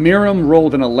 The Miram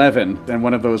rolled an 11, and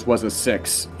one of those was a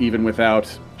 6, even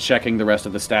without checking the rest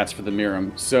of the stats for the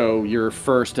Miram. So your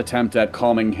first attempt at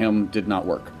calming him did not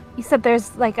work. You said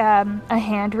there's like a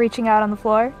hand reaching out on the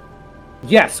floor?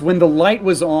 Yes, when the light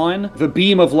was on, the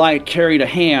beam of light carried a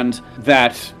hand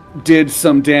that did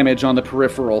some damage on the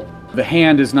peripheral. The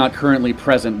hand is not currently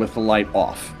present with the light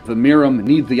off. The Miram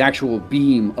needs the actual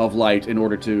beam of light in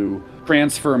order to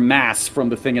transfer mass from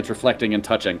the thing it's reflecting and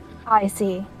touching. I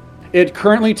see. It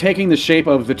currently taking the shape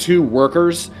of the two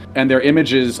workers, and their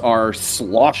images are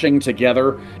sloshing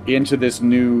together into this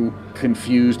new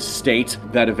confused state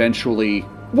that eventually,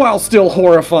 while still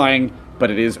horrifying, but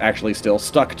it is actually still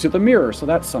stuck to the mirror, so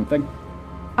that's something.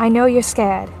 I know you're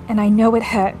scared, and I know it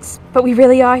hurts, but we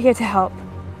really are here to help.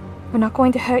 We're not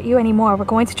going to hurt you anymore. We're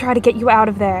going to try to get you out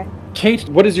of there. Kate,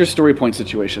 what is your story point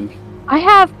situation? I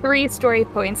have 3 story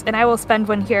points, and I will spend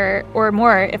one here or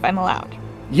more if I'm allowed.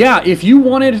 Yeah, if you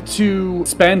wanted to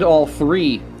spend all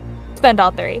 3... Spend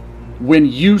all 3. When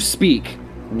you speak,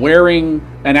 wearing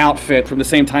an outfit from the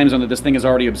same time zone that this thing is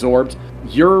already absorbed,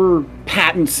 your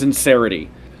patent sincerity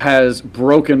has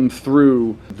broken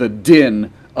through the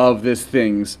din of this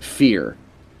thing's fear.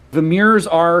 The mirrors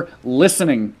are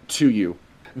listening to you.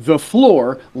 The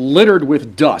floor littered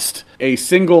with dust. A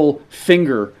single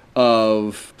finger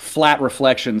of flat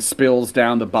reflection spills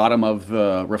down the bottom of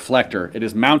the reflector. It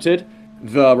is mounted.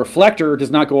 The reflector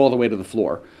does not go all the way to the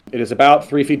floor. It is about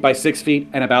 3 feet by 6 feet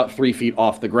and about 3 feet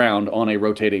off the ground on a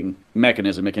rotating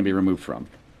mechanism it can be removed from.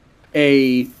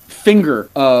 A finger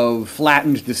of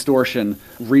flattened distortion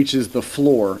reaches the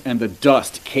floor and the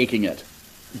dust caking it.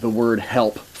 The word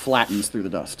help flattens through the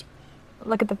dust.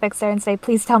 Look at the fixer and say,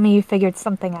 please tell me you figured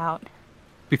something out.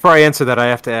 Before I answer that, I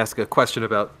have to ask a question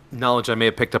about knowledge I may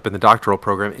have picked up in the doctoral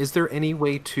program. Is there any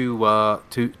way to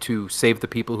save the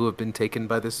people who have been taken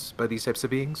by these types of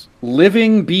beings?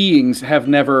 Living beings have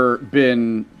never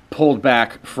been pulled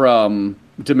back from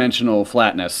dimensional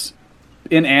flatness.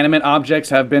 Inanimate objects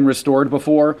have been restored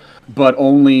before, but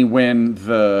only when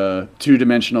the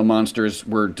two-dimensional monsters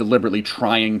were deliberately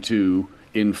trying to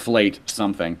inflate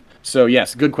something. So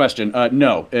yes, good question.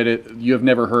 No, you have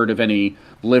never heard of any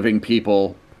living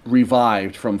people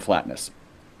revived from flatness.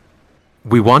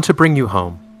 We want to bring you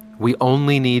home. We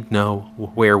only need to know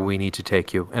where we need to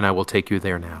take you, and I will take you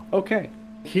there now. Okay.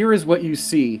 Here is what you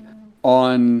see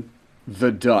on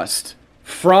the dust.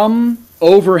 From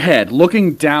overhead,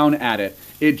 looking down at it,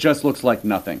 it just looks like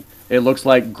nothing. It looks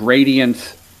like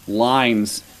gradient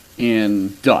lines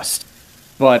in dust.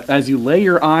 But as you lay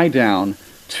your eye down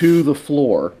to the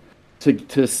floor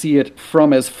to see it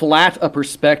from as flat a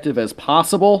perspective as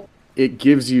possible, it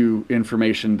gives you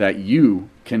information that you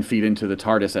can feed into the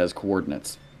TARDIS as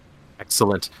coordinates.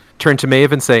 Excellent. Turn to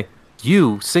Maeve and say,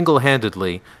 you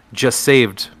single-handedly just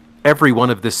saved every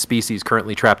one of this species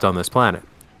currently trapped on this planet.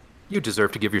 You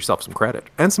deserve to give yourself some credit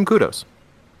and some kudos.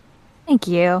 Thank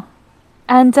you.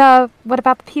 And what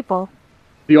about the people?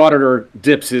 The auditor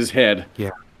dips his head. Yeah.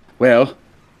 Well,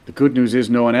 the good news is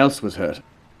no one else was hurt.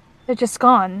 They're just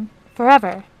gone.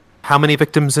 Forever. How many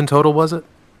victims in total was it?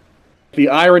 The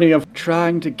irony of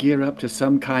trying to gear up to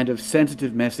some kind of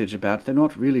sensitive message about they're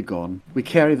not really gone. We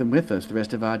carry them with us the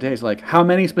rest of our days. Like, how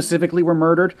many specifically were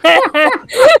murdered?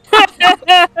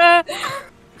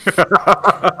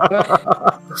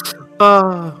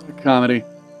 Comedy.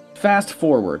 Fast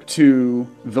forward to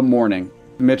the morning.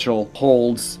 Mitchell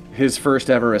holds his first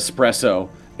ever espresso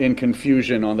in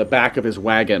confusion on the back of his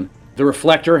wagon. The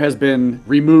reflector has been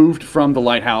removed from the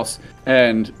lighthouse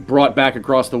and brought back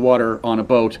across the water on a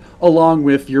boat, along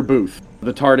with your booth.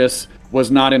 The TARDIS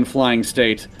was not in flying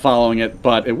state following it,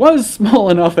 but it was small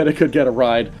enough that it could get a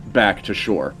ride back to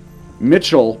shore.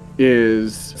 Mitchell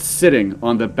is sitting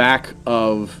on the back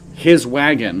of his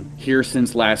wagon here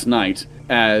since last night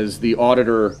as the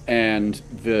Auditor and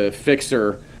the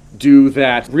Fixer do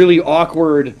that really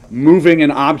awkward moving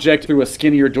an object through a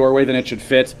skinnier doorway than it should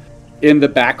fit in the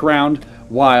background,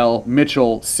 while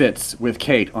Mitchell sits with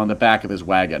Kate on the back of his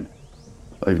wagon.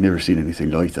 I've never seen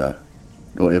anything like that.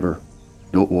 Not ever.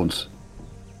 Not once.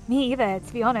 Me either,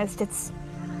 to be honest. It's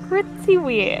pretty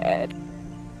weird.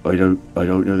 I don't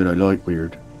know that I like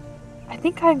weird. I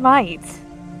think I might.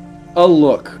 A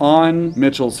look on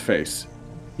Mitchell's face.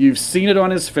 You've seen it on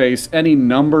his face any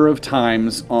number of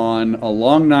times on a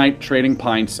long night trading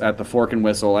pints at the Fork and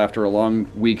Whistle after a long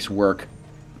week's work.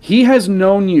 He has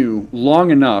known you long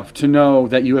enough to know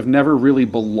that you have never really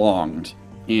belonged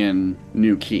in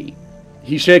New Key.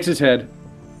 He shakes his head.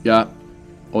 Yeah,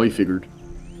 I figured.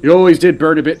 You always did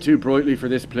burn a bit too brightly for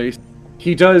this place.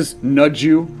 He does nudge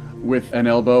you with an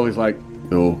elbow. He's like,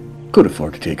 oh, could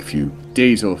afford to take a few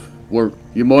days off work.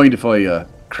 You mind if I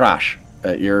crash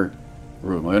at your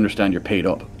room? I understand you're paid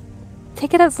up.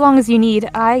 Take it as long as you need.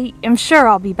 I am sure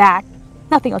I'll be back.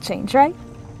 Nothing will change, right?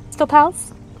 Still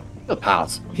pals? Still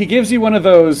pals. He gives you one of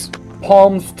those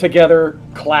palms together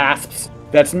clasps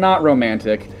that's not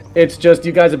romantic. It's just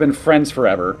you guys have been friends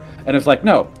forever. And it's like,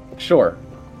 no, sure.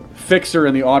 Fixer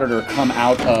and the Auditor come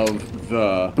out of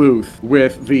the booth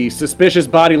with the suspicious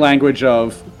body language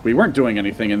of, we weren't doing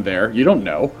anything in there, you don't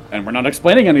know, and we're not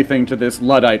explaining anything to this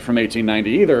Luddite from 1890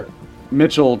 either.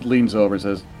 Mitchell leans over and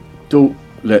says, don't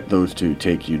let those two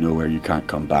take you nowhere you can't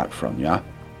come back from, yeah?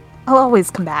 I'll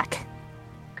always come back.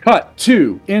 Cut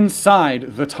to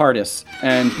inside the TARDIS,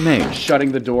 and May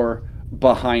shutting the door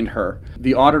behind her.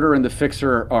 The Auditor and the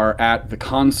Fixer are at the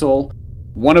console.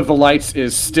 One of the lights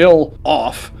is still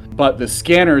off, but the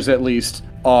scanners at least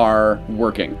are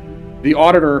working. The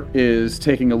Auditor is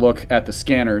taking a look at the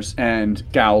scanners and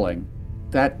scowling.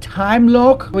 That time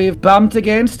lock we've bumped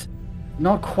against?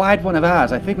 Not quite one of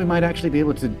ours. I think we might actually be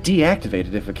able to deactivate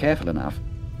it if we're careful enough.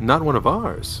 Not one of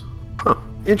ours. Huh,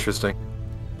 interesting.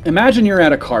 Imagine you're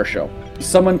at a car show.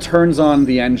 Someone turns on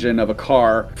the engine of a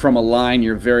car from a line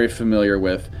you're very familiar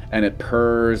with, and it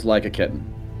purrs like a kitten.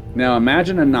 Now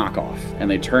imagine a knockoff,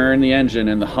 and they turn the engine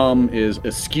and the hum is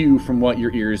askew from what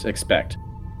your ears expect.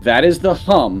 That is the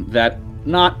hum, that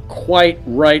not quite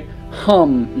right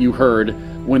hum you heard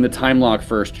when the time lock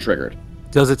first triggered.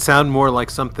 Does it sound more like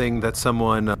something that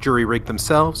someone jury-rigged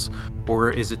themselves,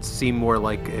 or is it seem more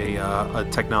like a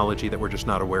technology that we're just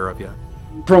not aware of yet?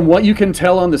 From what you can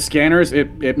tell on the scanners,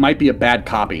 it might be a bad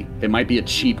copy. It might be a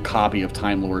cheap copy of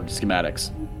Time Lord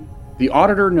schematics. The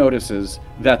Auditor notices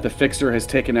that the Fixer has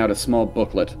taken out a small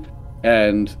booklet,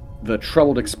 and the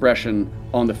troubled expression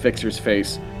on the Fixer's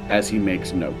face as he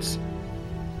makes notes.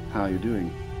 How are you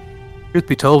doing? Truth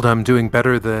be told, I'm doing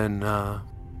better than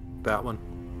that one,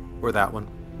 or that one,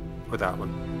 or that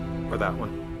one, or that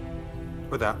one,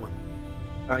 or that one.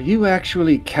 Are you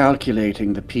actually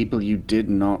calculating the people you did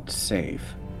not save?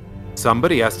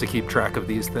 Somebody has to keep track of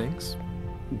these things.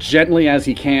 Gently as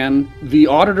he can, the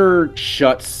Auditor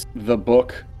shuts the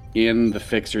book in the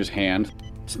Fixer's hand.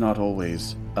 It's not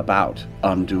always about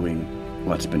undoing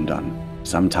what's been done.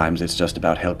 Sometimes it's just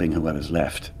about helping whoever's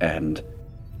left, and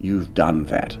you've done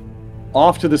that.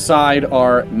 Off to the side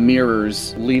are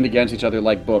mirrors leaned against each other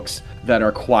like books that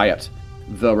are quiet.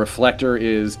 The reflector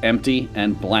is empty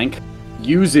and blank.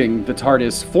 Using the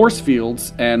TARDIS force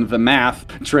fields and the math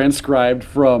transcribed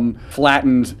from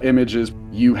flattened images,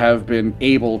 you have been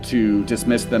able to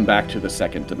dismiss them back to the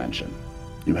second dimension.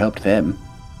 You helped them.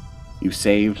 You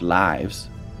saved lives.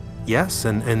 Yes,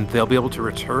 and they'll be able to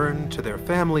return to their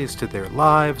families, to their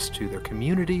lives, to their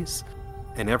communities.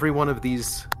 And every one of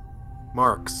these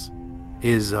marks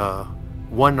is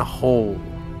one hole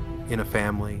in a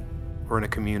family or in a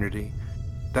community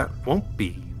that won't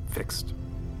be fixed.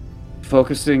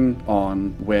 Focusing on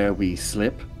where we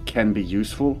slip can be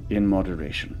useful in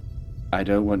moderation. I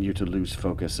don't want you to lose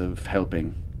focus of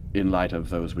helping in light of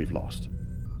those we've lost.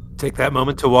 Take that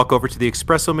moment to walk over to the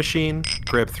espresso machine,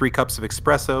 grab 3 cups of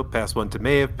espresso, pass one to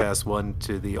Maeve, pass one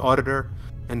to the Auditor,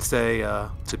 and say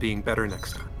to being better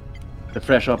next time. The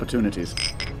fresh opportunities.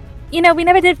 You know, we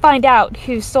never did find out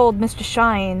who sold Mr.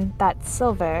 Shine that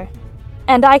silver.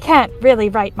 And I can't really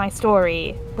write my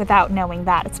story without knowing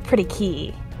that. It's pretty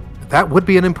key. That would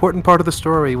be an important part of the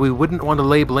story. We wouldn't want to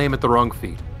lay blame at the wrong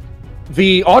feet.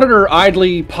 The Auditor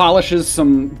idly polishes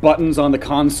some buttons on the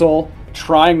console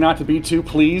trying not to be too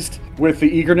pleased with the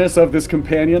eagerness of this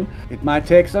companion. It might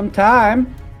take some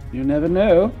time. You never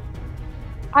know.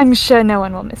 I'm sure no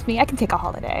one will miss me. I can take a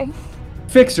holiday.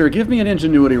 Fixer, give me an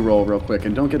ingenuity roll real quick,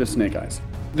 and don't get a snake eyes.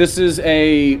 This is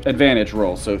a advantage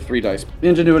roll, so 3 dice.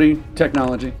 Ingenuity,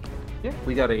 technology. Yeah,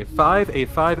 we got a 5,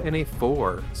 and a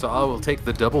 4. So I will take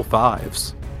the double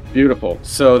 5s. Beautiful.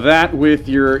 So that with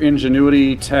your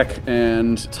ingenuity, tech,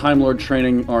 and Time Lord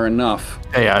training are enough.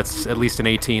 Yeah, it's at least an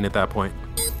 18 at that point.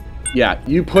 Yeah,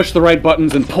 you push the right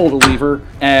buttons and pull the lever,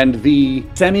 and the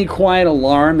semi-quiet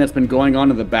alarm that's been going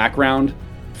on in the background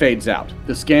fades out.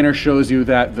 The scanner shows you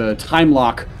that the time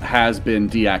lock has been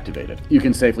deactivated. You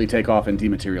can safely take off and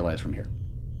dematerialize from here.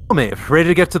 Well, Maeve, ready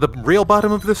to get to the real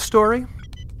bottom of this story?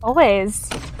 Always.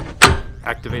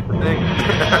 Activate the thing.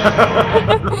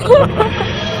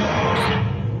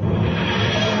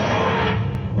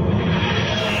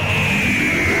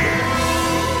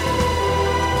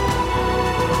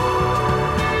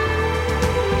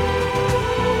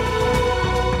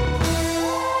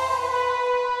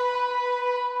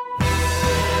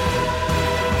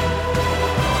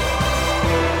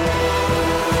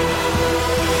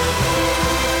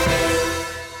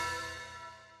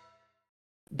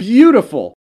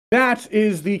 Beautiful. That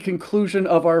is the conclusion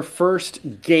of our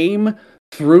first game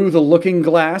through the Looking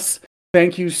Glass.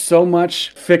 Thank you so much,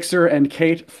 Fixer and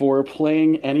Kate, for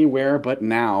playing Anywhere But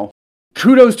Now.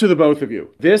 Kudos to the both of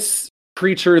you. This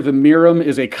creature, the Miram,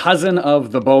 is a cousin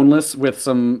of the Boneless with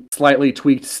some slightly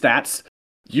tweaked stats.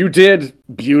 You did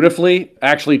beautifully,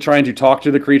 actually trying to talk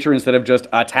to the creature instead of just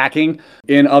attacking.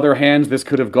 In other hands, this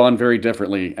could have gone very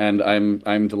differently, and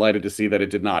I'm delighted to see that it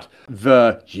did not.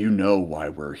 You know why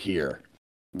we're here.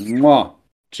 Mwah.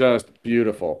 Just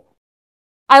beautiful.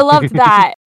 I loved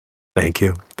that. Thank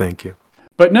you.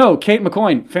 But no, Kate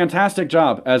McCoy, fantastic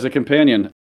job as a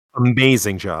companion.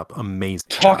 Amazing job.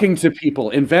 Talking to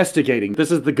people, investigating.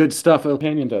 This is the good stuff a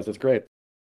companion does. It's great.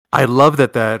 I love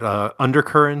that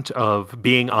undercurrent of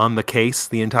being on the case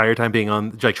the entire time, being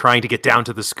on, like, trying to get down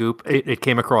to the scoop. It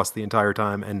came across the entire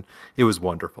time, and it was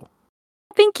wonderful.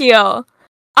 Thank you.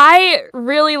 I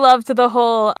really loved the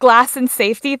whole glass and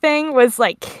safety thing. Was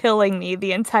like killing me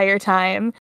the entire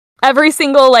time. Every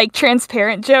single like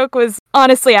transparent joke was,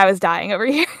 honestly, I was dying over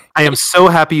here. I am so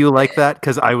happy you like that,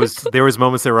 because there was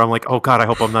moments there where I'm like, oh god, I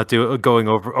hope I'm not going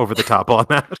over the top on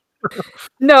that.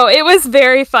 No, it was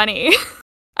very funny.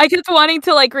 I kept wanting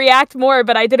to like react more,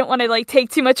 but I didn't want to like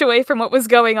take too much away from what was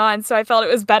going on, so I felt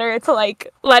it was better to like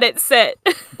let it sit.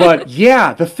 But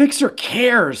yeah, the Fixer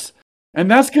cares, and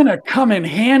that's gonna come in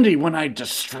handy when I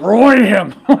destroy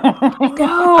him.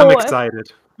 No. I'm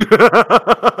excited.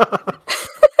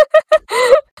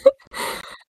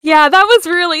 Yeah, that was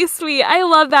really sweet. I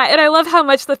love that. And I love how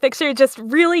much the Fixer just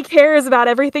really cares about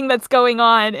everything that's going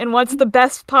on and wants the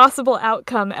best possible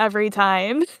outcome every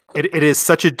time. It is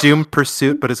such a doomed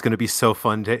pursuit, but it's going to be so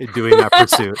fun doing that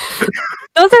pursuit.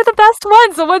 Those are the best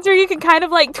ones. The ones where you can kind of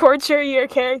like torture your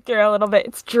character a little bit.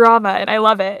 It's drama, and I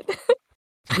love it.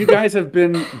 You guys have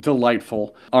been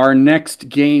delightful. Our next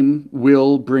game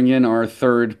will bring in our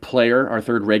third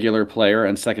regular player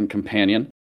and second companion.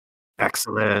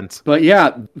 Excellent. But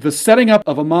yeah, the setting up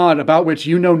of a mod about which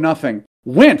you know nothing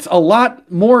went a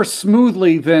lot more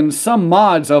smoothly than some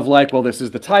mods of like, well, this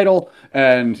is the title,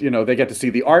 and they get to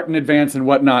see the art in advance and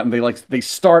whatnot, and they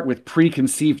start with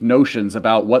preconceived notions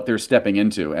about what they're stepping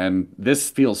into, and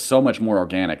this feels so much more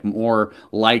organic, more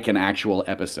like an actual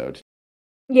episode.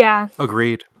 Yeah.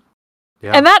 Agreed.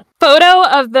 Yeah. And that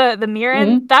photo of the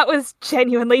Mirren, that was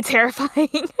genuinely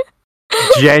terrifying.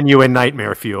 Genuine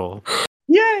nightmare fuel.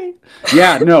 Yay!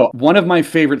 Yeah, no, one of my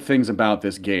favorite things about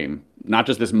this game, not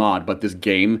just this mod, but this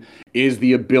game, is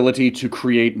the ability to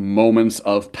create moments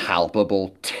of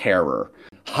palpable terror.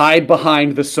 Hide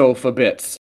behind the sofa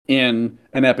bits in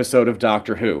an episode of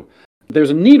Doctor Who.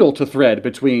 There's a needle to thread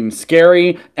between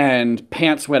scary and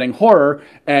pants-wetting horror,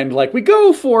 and we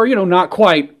go for, not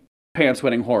quite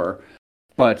pants-wetting horror.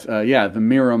 But yeah, the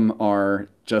Miram are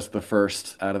just the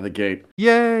first out of the gate.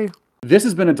 Yay! This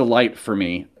has been a delight for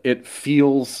me. It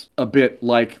feels a bit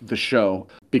like the show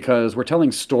because we're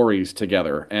telling stories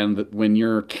together, and when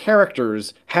your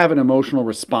characters have an emotional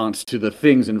response to the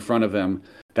things in front of them,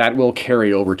 that will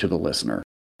carry over to the listener,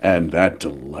 and that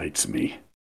delights me.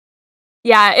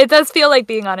 Yeah, it does feel like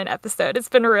being on an episode. It's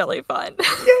been really fun.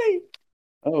 Yay!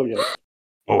 Oh, yeah.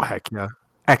 Oh, heck yeah.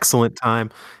 Excellent time.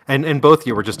 And both of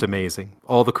you were just amazing.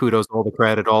 All the kudos, all the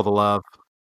credit, all the love.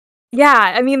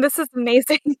 Yeah, I mean, this is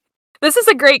amazing. This is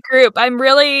a great group. I'm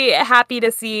really happy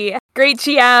to see great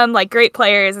GM, great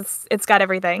players. It's got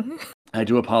everything. I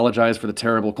do apologize for the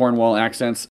terrible Cornwall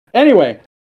accents. Anyway,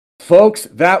 Folks,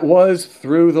 that was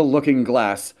Through the Looking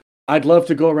Glass. I'd love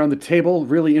to go around the table,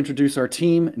 really introduce our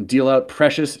team, and deal out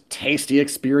precious, tasty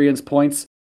experience points.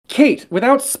 Kate,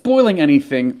 without spoiling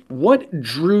anything, what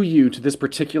drew you to this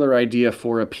particular idea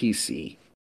for a PC?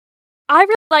 I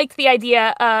really liked the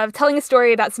idea of telling a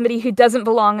story about somebody who doesn't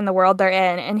belong in the world they're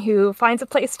in and who finds a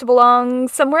place to belong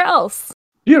somewhere else.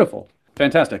 Beautiful.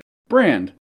 Fantastic.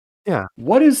 Brand. Yeah.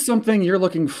 What is something you're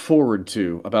looking forward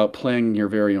to about playing your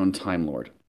very own Time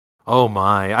Lord? Oh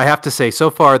my. I have to say,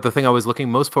 so far, the thing I was looking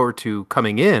most forward to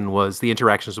coming in was the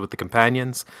interactions with the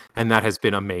companions, and that has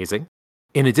been amazing.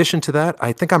 In addition to that,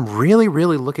 I think I'm really,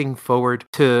 really looking forward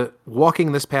to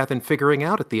walking this path and figuring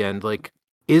out at the end, like,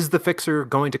 is the fixer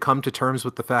going to come to terms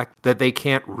with the fact that they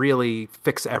can't really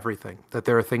fix everything, that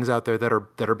there are things out there that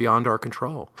are beyond our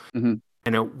control? Mm-hmm.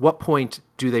 And at what point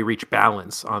do they reach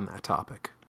balance on that topic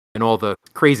and all the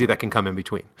crazy that can come in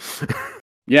between?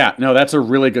 Yeah, no, that's a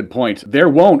really good point. There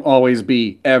won't always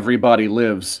be everybody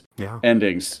lives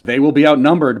endings. They will be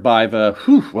outnumbered by the,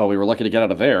 well, we were lucky to get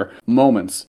out of there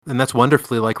moments. And that's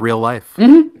wonderfully like real life.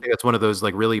 Mm-hmm. I think that's one of those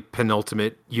like really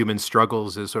penultimate human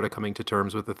struggles, is sort of coming to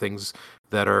terms with the things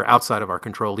that are outside of our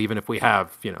control, even if we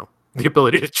have, the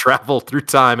ability to travel through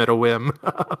time at a whim.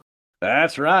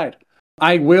 That's right.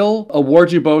 I will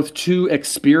award you both 2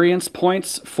 experience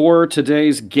points for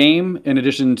today's game, in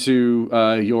addition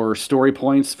to your story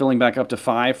points filling back up to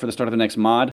 5 for the start of the next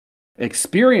mod.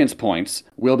 Experience points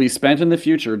will be spent in the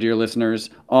future, dear listeners,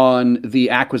 on the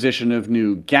acquisition of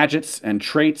new gadgets and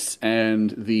traits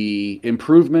and the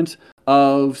improvement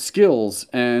of skills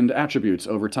and attributes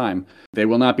over time. They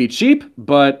will not be cheap,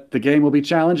 but the game will be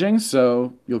challenging,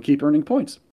 so you'll keep earning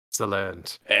points.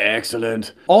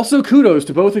 Excellent. Also, kudos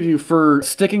to both of you for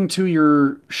sticking to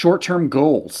your short-term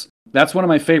goals. That's one of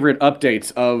my favorite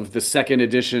updates of the second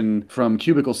edition from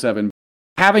Cubicle 7.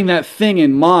 Having that thing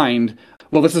in mind,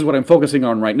 well, this is what I'm focusing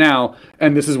on right now,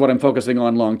 and this is what I'm focusing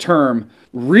on long-term,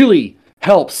 really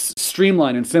helps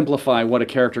streamline and simplify what a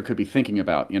character could be thinking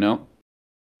about,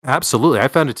 Absolutely. I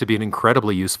found it to be an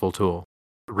incredibly useful tool.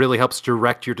 It really helps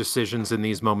direct your decisions in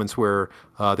these moments where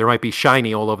there might be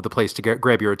shiny all over the place to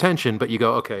grab your attention, but you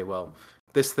go, okay, well,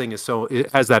 this thing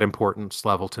it has that importance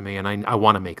level to me, and I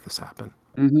want to make this happen.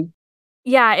 Mm-hmm.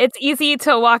 Yeah, it's easy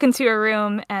to walk into a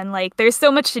room and, there's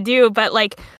so much to do, but,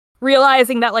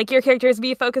 realizing that, your characters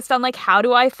be focused on, how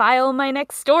do I file my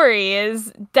next story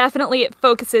is definitely, it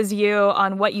focuses you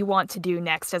on what you want to do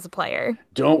next as a player.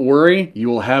 Don't worry, you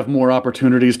will have more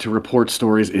opportunities to report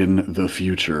stories in the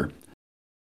future.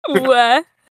 What?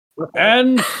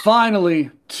 And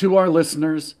finally, to our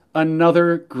listeners,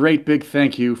 another great big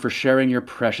thank you for sharing your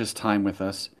precious time with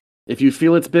us. If you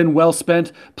feel it's been well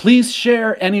spent, please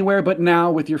share Anywhere But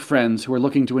Now with your friends who are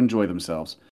looking to enjoy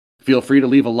themselves. Feel free to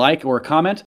leave a like or a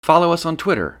comment. Follow us on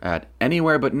Twitter at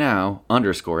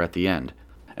anywherebutnow_ at the end,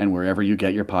 and wherever you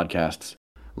get your podcasts.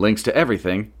 Links to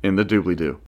everything in the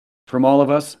doobly-doo. From all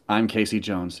of us, I'm Casey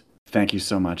Jones. Thank you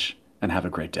so much, and have a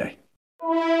great day.